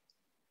strategy.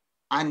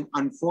 And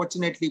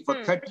unfortunately,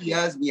 for 30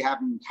 years, we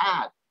haven't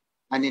had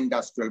an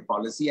industrial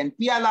policy. And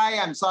PLI,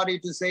 I'm sorry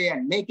to say,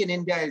 and Make in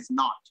India is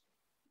not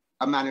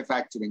a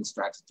manufacturing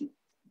strategy.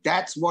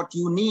 That's what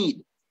you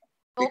need.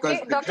 Because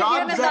okay, the Dr.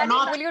 jobs are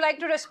not... Will you like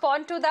to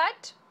respond to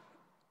that?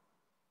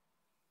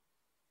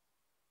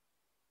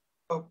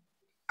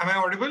 Am I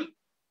audible?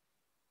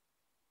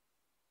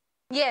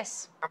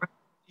 Yes.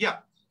 Yeah.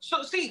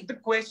 So see, the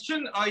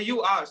question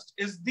you asked,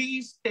 is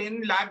these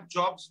 10 lakh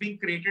jobs being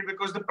created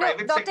because the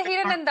private sector... Dr.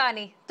 Heena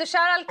Gambhir, Tushar,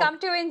 I'll come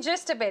to you in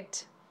just a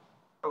bit.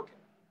 Okay.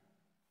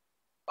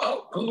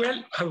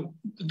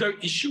 The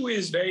issue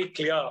is very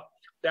clear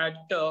that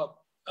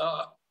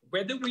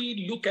whether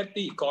we look at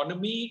the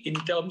economy in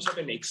terms of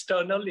an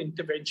external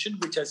intervention,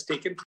 which has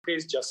taken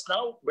place just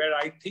now, where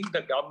I think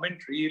the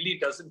government really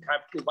doesn't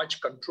have too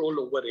much control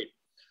over it.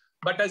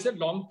 But as a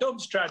long-term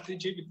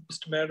strategy,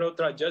 Mr.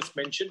 Mehrotra just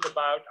mentioned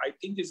about, I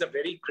think is a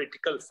very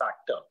critical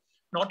factor.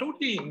 Not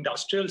only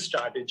industrial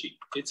strategy,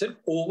 it's an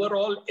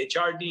overall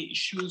HRD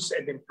issues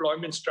and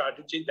employment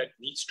strategy that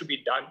needs to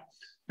be done,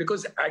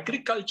 because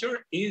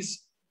agriculture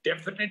is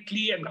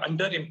definitely an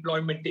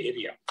underemployment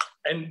area.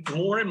 And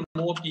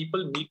more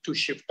people need to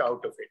shift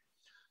out of it.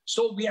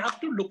 So we have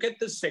to look at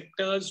the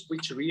sectors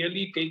which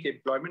really take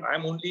employment.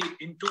 I'm only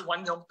into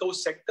one of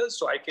those sectors,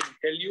 so I can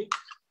tell you,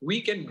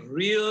 we can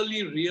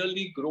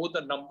really grow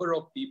the number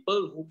of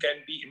people who can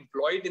be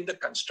employed in the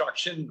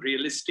construction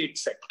real estate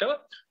sector.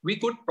 We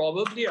could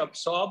probably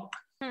absorb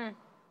 1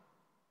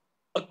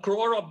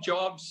 crore of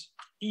jobs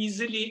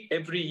easily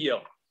every year,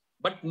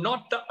 but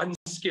not the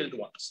unskilled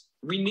ones.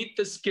 We need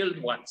the skilled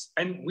ones,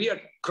 and we are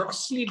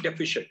grossly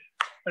deficient.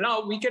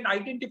 Now, we can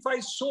identify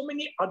so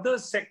many other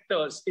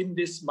sectors in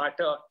this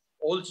matter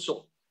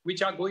also,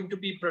 which are going to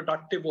be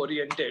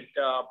productive-oriented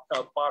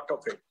part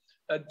of it.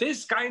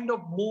 This kind of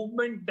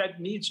movement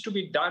that needs to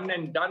be done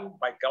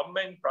by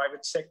government,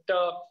 private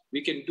sector.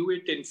 We can do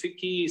it in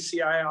FICCI,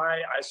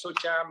 CII,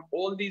 ISOCHAM,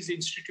 all these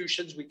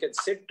institutions. We can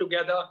sit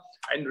together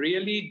and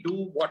really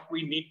do what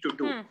we need to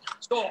do.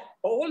 So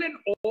all in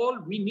all,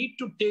 we need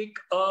to take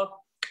a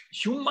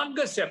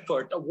humongous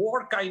effort, a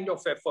war kind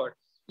of effort.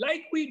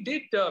 Like we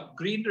did the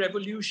Green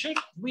Revolution,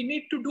 we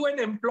need to do an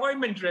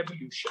employment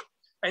revolution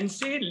and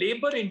say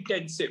labor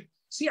intensive.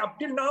 See, up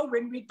till now,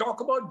 when we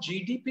talk about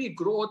GDP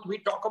growth, we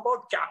talk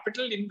about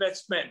capital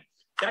investment.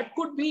 That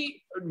could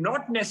be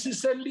not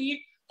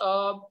necessarily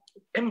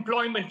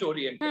employment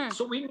oriented.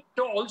 So we need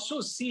to also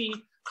see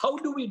how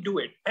do we do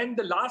it. And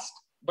the last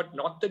but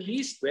not the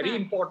least, very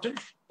important,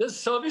 the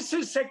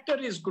services sector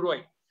is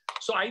growing.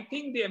 So I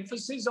think the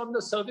emphasis on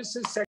the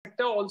services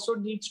sector also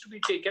needs to be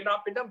taken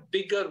up in a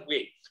bigger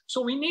way.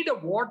 So we need a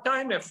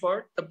wartime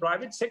effort. The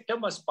private sector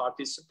must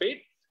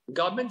participate.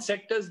 Government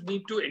sectors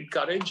need to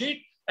encourage it.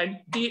 And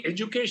the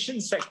education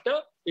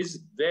sector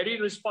is very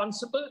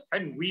responsible,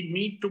 and we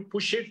need to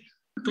push it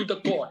to the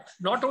core.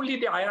 Not only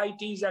the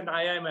IITs and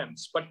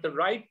IIMs, but the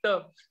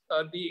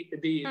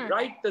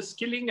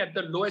skilling at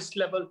the lowest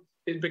level,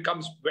 it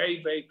becomes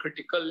very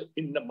critical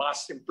in the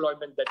mass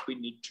employment that we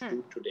need to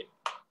do today.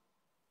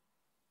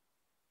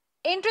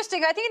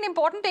 Interesting. I think an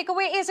important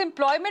takeaway is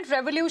employment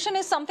revolution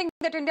is something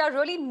that India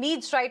really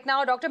needs right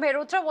now. Dr.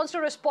 Mehrotra wants to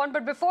respond,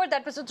 but before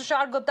that, Mr.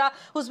 Tushar Gupta,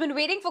 who's been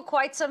waiting for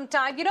quite some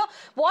time. You know,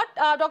 what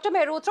Dr.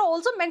 Mehrotra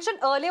also mentioned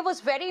earlier was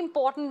very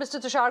important, Mr.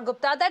 Tushar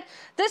Gupta, that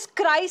this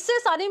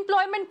crisis,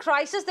 unemployment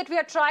crisis that we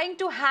are trying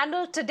to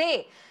handle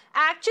today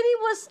actually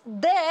was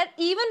there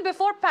even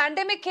before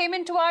pandemic came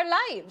into our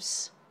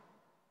lives.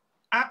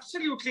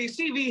 Absolutely.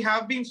 See, we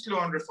have been slow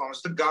on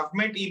reforms. The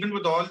government, even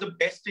with all the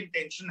best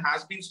intention,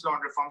 has been slow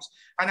on reforms.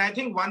 And I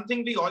think one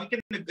thing we all can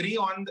agree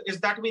on is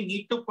that we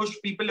need to push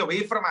people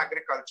away from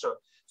agriculture.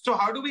 So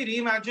how do we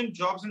reimagine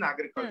jobs in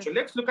agriculture?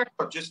 Let's look at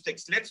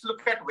logistics. Let's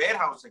look at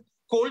warehousing,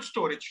 cold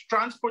storage,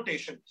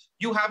 transportation.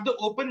 You have the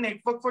open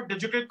network for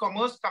digital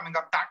commerce coming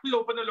up. That will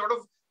open a lot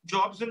of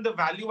jobs in the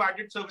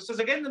value-added services,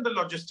 again, in the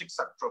logistics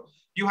sector.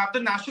 You have the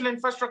national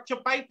infrastructure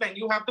pipeline.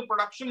 You have the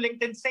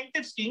production-linked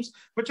incentive schemes,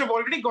 which have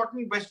already gotten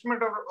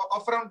investment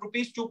of around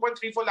rupees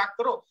 2.34 lakh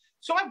crore.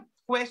 So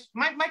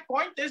my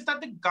point is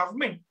that the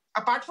government,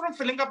 apart from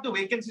filling up the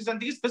vacancies, and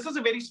this is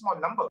a very small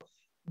number,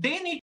 they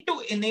need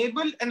to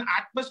enable an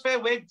atmosphere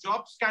where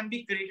jobs can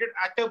be created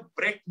at a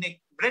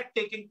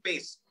breathtaking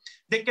pace.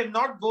 They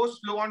cannot go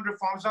slow on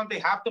reforms now. They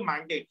have the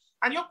mandate.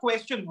 And your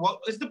question,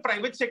 is the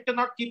private sector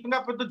not keeping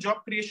up with the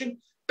job creation?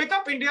 Pick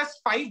up India's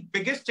 5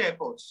 biggest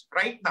airports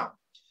right now.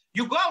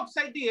 You go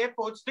outside the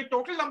airports, the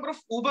total number of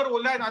Uber,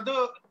 Ola and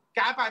other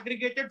cab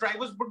aggregated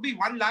drivers would be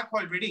 1 lakh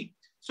already.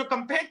 So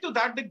compared to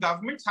that, the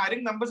government's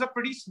hiring numbers are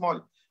pretty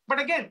small. But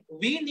again,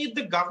 we need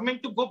the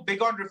government to go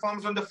big on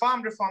reforms, on the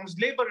farm reforms,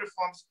 labor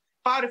reforms,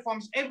 power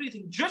reforms,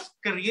 everything. Just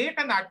create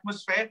an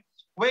atmosphere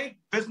where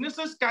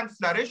businesses can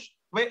flourish,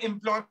 where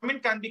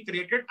employment can be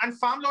created. And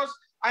farm laws,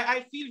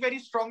 I feel very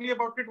strongly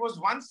about it, was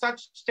one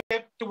such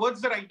step towards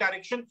the right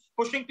direction,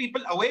 pushing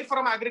people away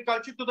from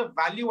agriculture to the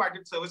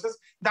value-added services.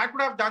 That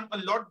would have done a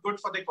lot good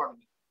for the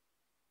economy.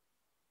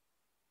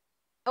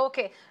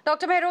 Okay.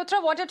 Dr.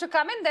 Mehrotra wanted to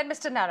come in, then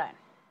Mr. Narayan.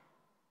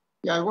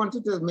 Yeah, I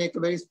wanted to make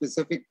a very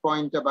specific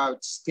point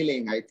about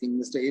skilling. I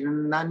think Mr.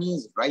 Irnani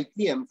is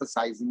rightly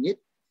emphasizing it.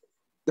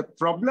 The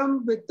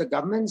problem with the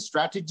government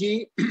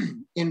strategy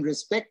in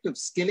respect of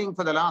skilling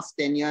for the last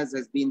 10 years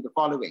has been the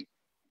following.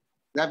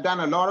 I've done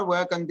a lot of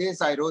work on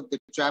this. I wrote the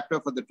chapter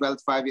for the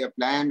 12th five-year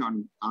plan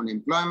on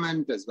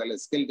employment as well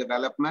as skill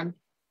development.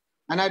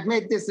 And I'd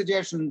made this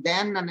suggestion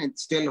then, and it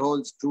still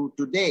holds true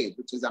today,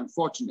 which is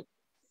unfortunate.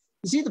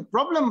 You see, the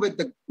problem with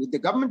the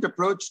government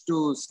approach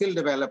to skill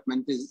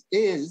development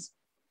is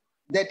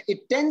that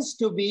it tends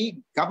to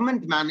be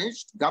government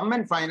managed,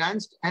 government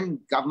financed, and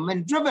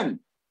government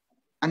driven.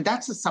 And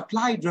that's a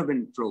supply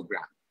driven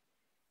program.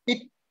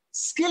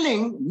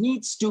 Skilling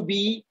needs to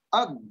be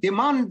a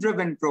demand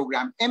driven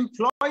program,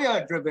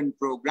 employer driven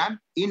program,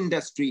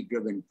 industry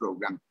driven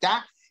program.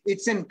 That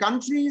it's in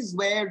countries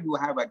where you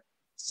have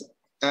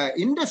a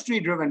industry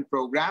driven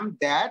program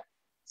that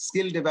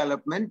skill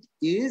development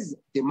is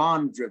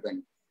demand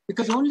driven,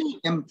 because only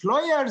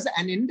employers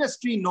and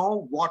industry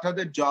know what are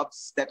the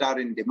jobs that are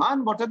in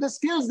demand, what are the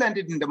skills that are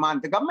in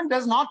demand. The government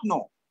does not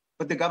know,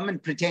 but the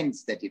government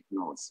pretends that it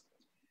knows.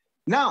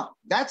 Now,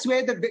 that's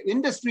where the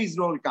industry's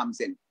role comes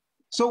in.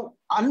 So,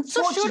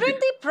 unfortunately... So shouldn't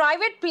the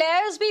private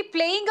players be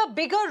playing a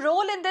bigger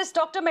role in this,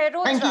 Dr.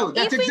 Mehrotra? Thank you.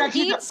 That's if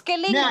exactly indeed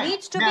skilling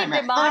needs to be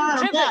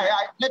demand-driven.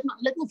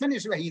 Let me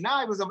finish, Heena.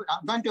 I was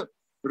going to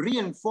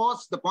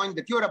reinforce the point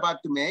that you're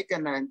about to make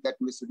and that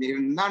Mr.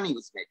 Nirnani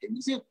was making.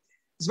 You see,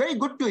 it's very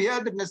good to hear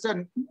that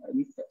Mr.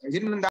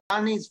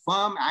 Hirnandani's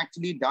firm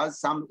actually does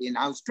some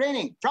in-house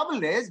training.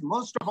 Trouble is,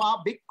 most of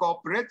our big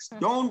corporates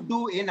don't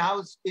do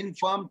in-house,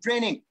 in-firm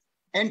training.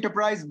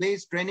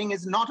 Enterprise-based training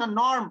is not a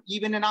norm,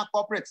 even in our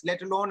corporates,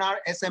 let alone our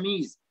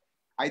SMEs.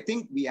 I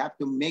think we have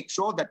to make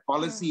sure that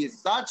policy is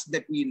such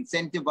that we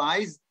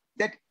incentivize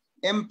that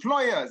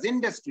employers,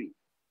 industry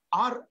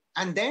are,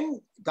 and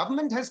then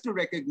government has to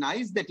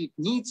recognize that it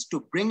needs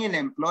to bring in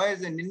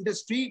employers and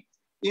industry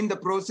in the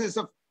process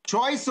of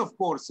choice of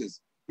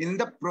courses, in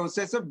the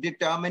process of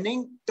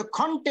determining the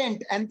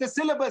content and the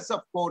syllabus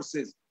of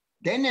courses.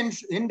 Then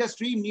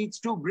industry needs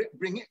to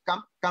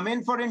come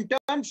in for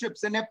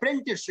internships and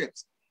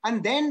apprenticeships.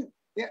 And then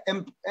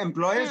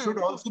employers should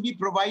also be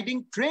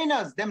providing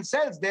trainers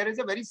themselves. There is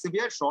a very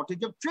severe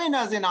shortage of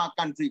trainers in our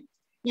country.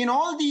 In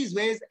all these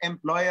ways,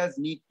 employers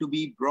need to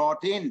be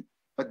brought in.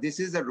 But this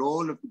is a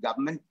role of the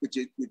government which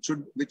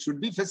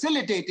should be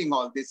facilitating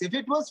all this. If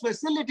it was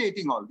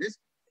facilitating all this,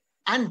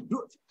 and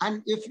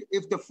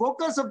if the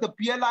focus of the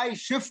PLI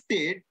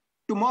shifted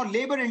to more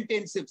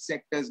labor-intensive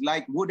sectors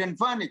like wood and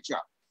furniture,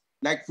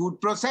 like food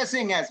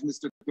processing, as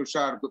Mr.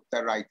 Tushar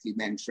Gupta rightly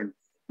mentioned,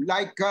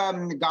 like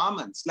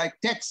garments, like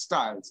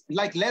textiles,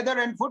 like leather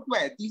and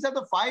footwear. These are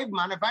the 5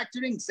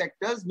 manufacturing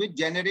sectors which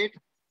generate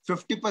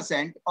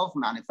 50% of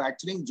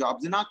manufacturing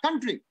jobs in our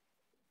country.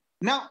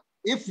 Now,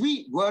 if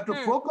we were to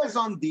focus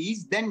on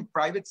these, then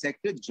private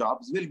sector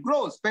jobs will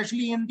grow,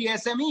 especially in the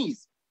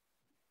SMEs.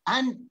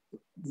 And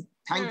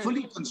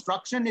thankfully,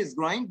 construction is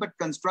growing, but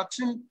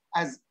construction,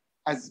 as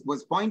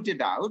was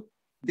pointed out,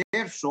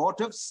 they're short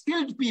of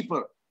skilled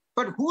people.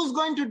 But who's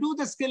going to do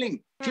the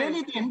skilling?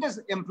 Clearly,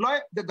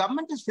 the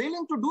government is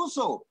failing to do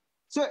so.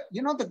 So,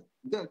 you know,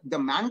 the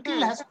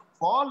mantle has to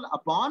fall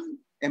upon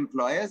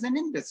employers and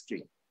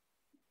industry.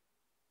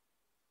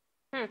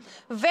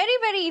 Very,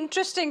 very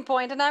interesting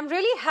point. And I'm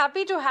really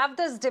happy to have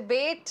this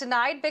debate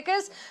tonight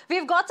because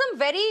we've got some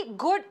very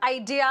good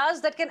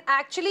ideas that can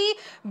actually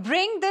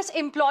bring this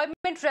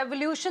employment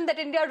revolution that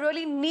India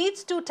really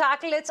needs to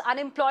tackle its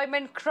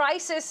unemployment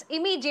crisis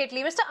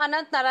immediately. Mr.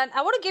 Anant Narayan,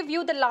 I want to give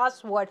you the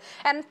last word.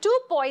 And 2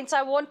 points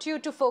I want you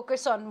to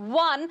focus on.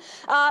 One,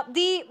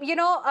 the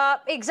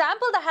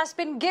example that has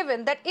been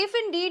given that if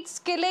indeed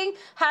skilling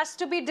has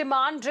to be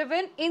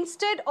demand-driven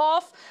instead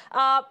of,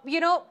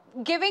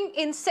 giving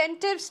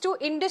incentives to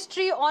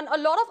industry on a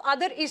lot of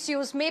other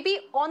issues, maybe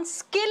on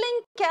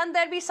skilling, can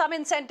there be some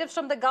incentives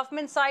from the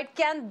government side?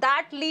 Can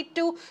that lead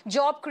to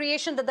job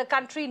creation that the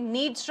country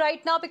needs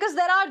right now? Because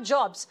there are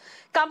jobs.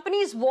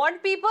 Companies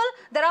want people.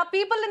 There are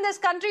people in this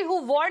country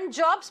who want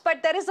jobs,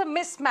 but there is a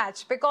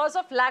mismatch because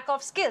of lack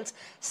of skills.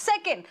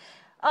 Second,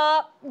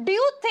 do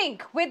you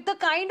think with the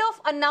kind of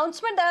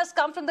announcement that has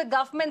come from the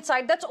government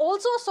side, that's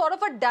also sort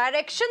of a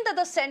direction that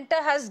the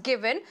center has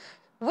given,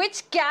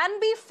 which can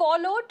be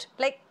followed,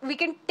 like we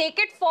can take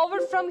it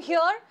forward from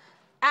here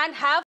and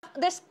have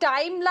this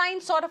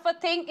timeline sort of a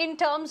thing in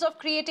terms of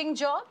creating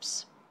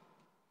jobs?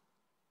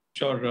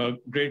 Sure,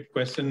 great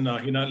question,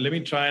 Heena. Let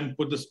me try and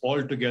put this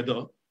all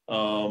together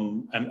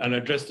and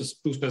address the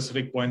 2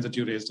 specific points that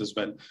you raised as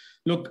well.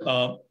 Look,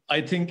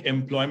 I think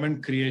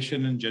employment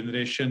creation and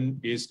generation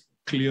is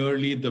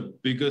clearly the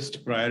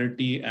biggest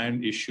priority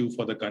and issue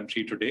for the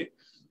country today.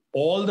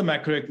 All the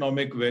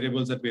macroeconomic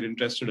variables that we're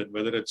interested in,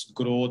 whether it's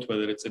growth,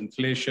 whether it's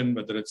inflation,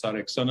 whether it's our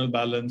external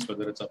balance,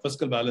 whether it's our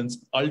fiscal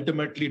balance,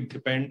 ultimately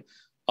depend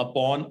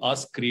upon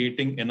us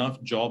creating enough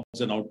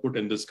jobs and output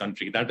in this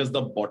country. That is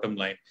the bottom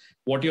line.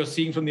 What you're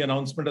seeing from the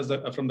announcement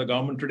from the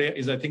government today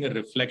is, I think, a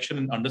reflection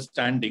and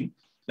understanding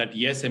that,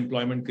 yes,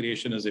 employment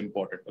creation is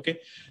important. Okay.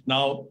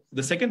 Now,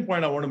 the second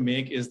point I want to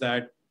make is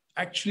that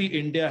actually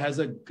India has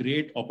a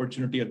great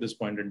opportunity at this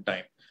point in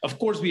time. Of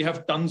course, we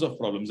have tons of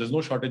problems. There's no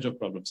shortage of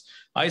problems.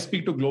 I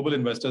speak to global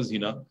investors,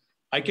 Heena.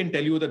 I can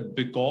tell you that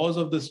because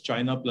of this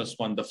China plus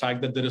one, the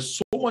fact that there is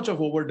so much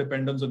of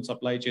over-dependence on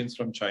supply chains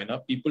from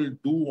China, people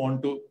do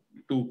want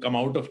to come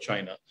out of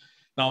China.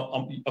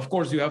 Now, of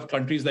course, you have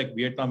countries like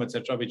Vietnam,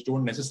 etc., which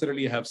don't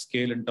necessarily have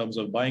scale in terms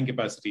of buying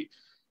capacity.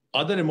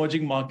 Other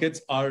emerging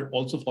markets are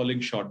also falling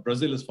short.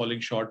 Brazil is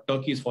falling short.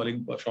 Turkey is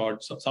falling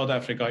short. South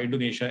Africa,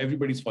 Indonesia,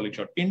 everybody's falling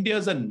short. India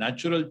is a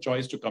natural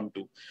choice to come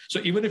to.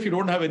 So even if you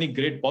don't have any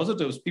great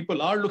positives,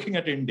 people are looking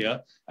at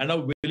India and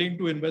are willing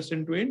to invest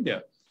into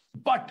India.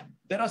 But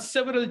there are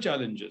several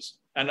challenges.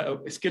 And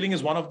skilling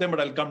is one of them, but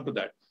I'll come to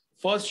that.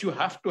 First, you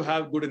have to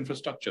have good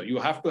infrastructure. You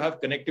have to have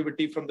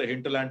connectivity from the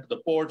hinterland to the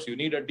ports. You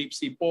need a deep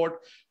sea port.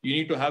 You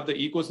need to have the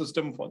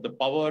ecosystem for the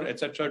power,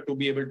 etc., to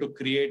be able to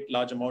create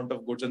large amount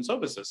of goods and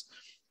services.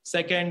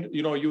 Second,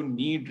 you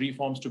need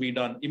reforms to be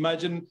done.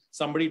 Imagine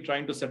somebody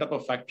trying to set up a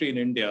factory in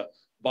India,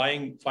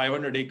 buying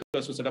 500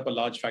 acres to set up a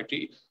large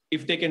factory.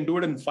 If they can do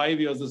it in 5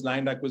 years, this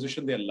land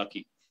acquisition, they're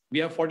lucky. We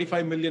have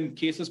 45 million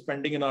cases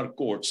pending in our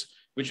courts,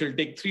 which will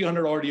take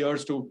 300 odd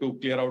years to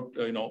clear out,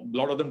 a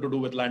lot of them to do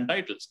with land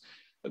titles.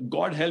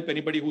 God help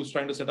anybody who's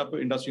trying to set up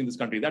an industry in this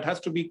country. That has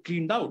to be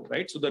cleaned out,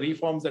 right? So the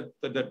reforms that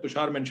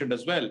Tushar mentioned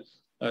as well,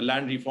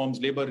 land reforms,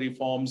 labor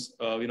reforms,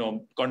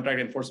 contract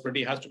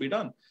enforceability has to be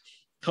done.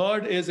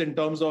 Third is in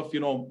terms of,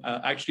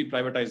 actually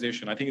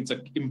privatization. I think it's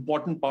an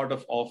important part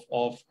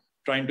of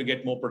trying to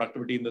get more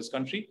productivity in this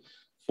country.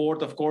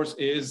 Fourth, of course,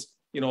 is,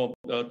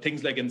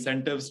 things like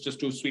incentives just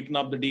to sweeten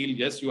up the deal.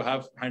 Yes, you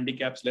have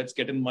handicaps, let's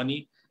get in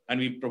money and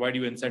we provide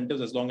you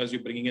incentives as long as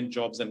you're bringing in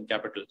jobs and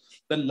capital.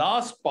 The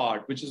last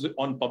part, which is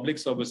on public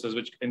services,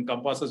 which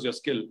encompasses your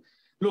skill.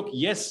 Look,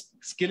 yes,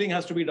 skilling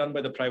has to be done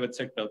by the private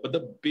sector, but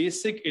the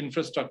basic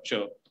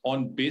infrastructure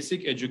on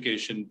basic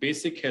education,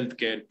 basic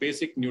healthcare,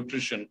 basic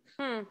nutrition,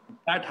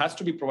 that has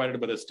to be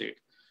provided by the state.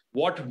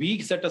 What we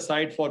set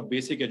aside for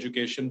basic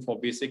education, for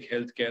basic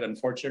healthcare,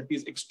 unfortunately,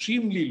 is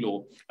extremely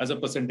low as a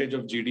percentage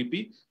of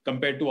GDP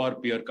compared to our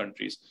peer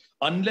countries.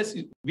 Unless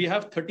we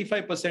have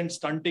 35%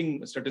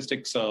 stunting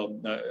statistics,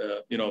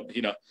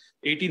 Heena,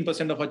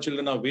 18% of our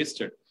children are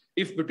wasted.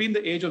 If between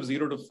the age of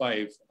 0 to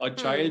 5, a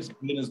child's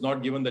brain is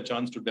not given the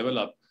chance to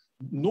develop,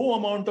 no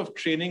amount of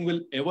training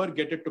will ever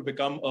get it to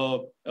become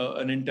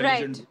an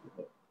intelligent.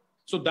 Right.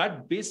 So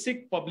that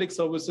basic public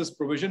services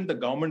provision, the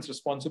government's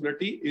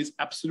responsibility is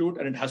absolute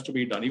and it has to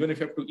be done. Even if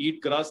you have to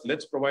eat grass,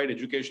 let's provide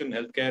education,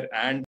 healthcare,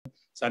 and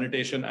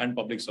sanitation and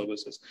public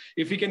services.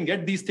 If we can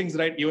get these things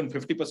right, even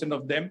 50%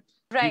 of them,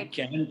 we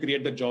can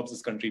create the jobs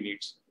this country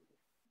needs.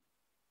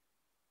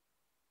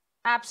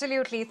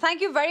 Absolutely. Thank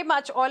you very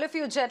much, all of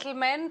you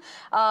gentlemen,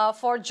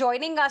 for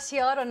joining us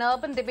here on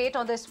Urban Debate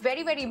on this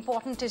very, very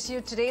important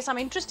issue today. Some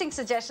interesting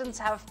suggestions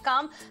have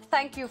come.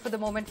 Thank you for the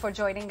moment for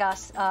joining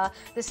us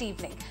this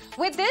evening.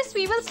 With this,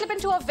 we will slip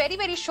into a very,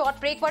 very short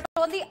break. But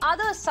on the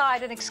other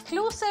side, an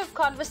exclusive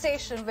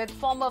conversation with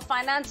former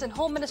Finance and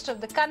Home Minister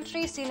of the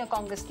country, senior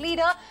Congress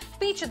leader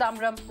P.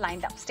 Chidambaram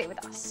lined up. Stay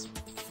with us.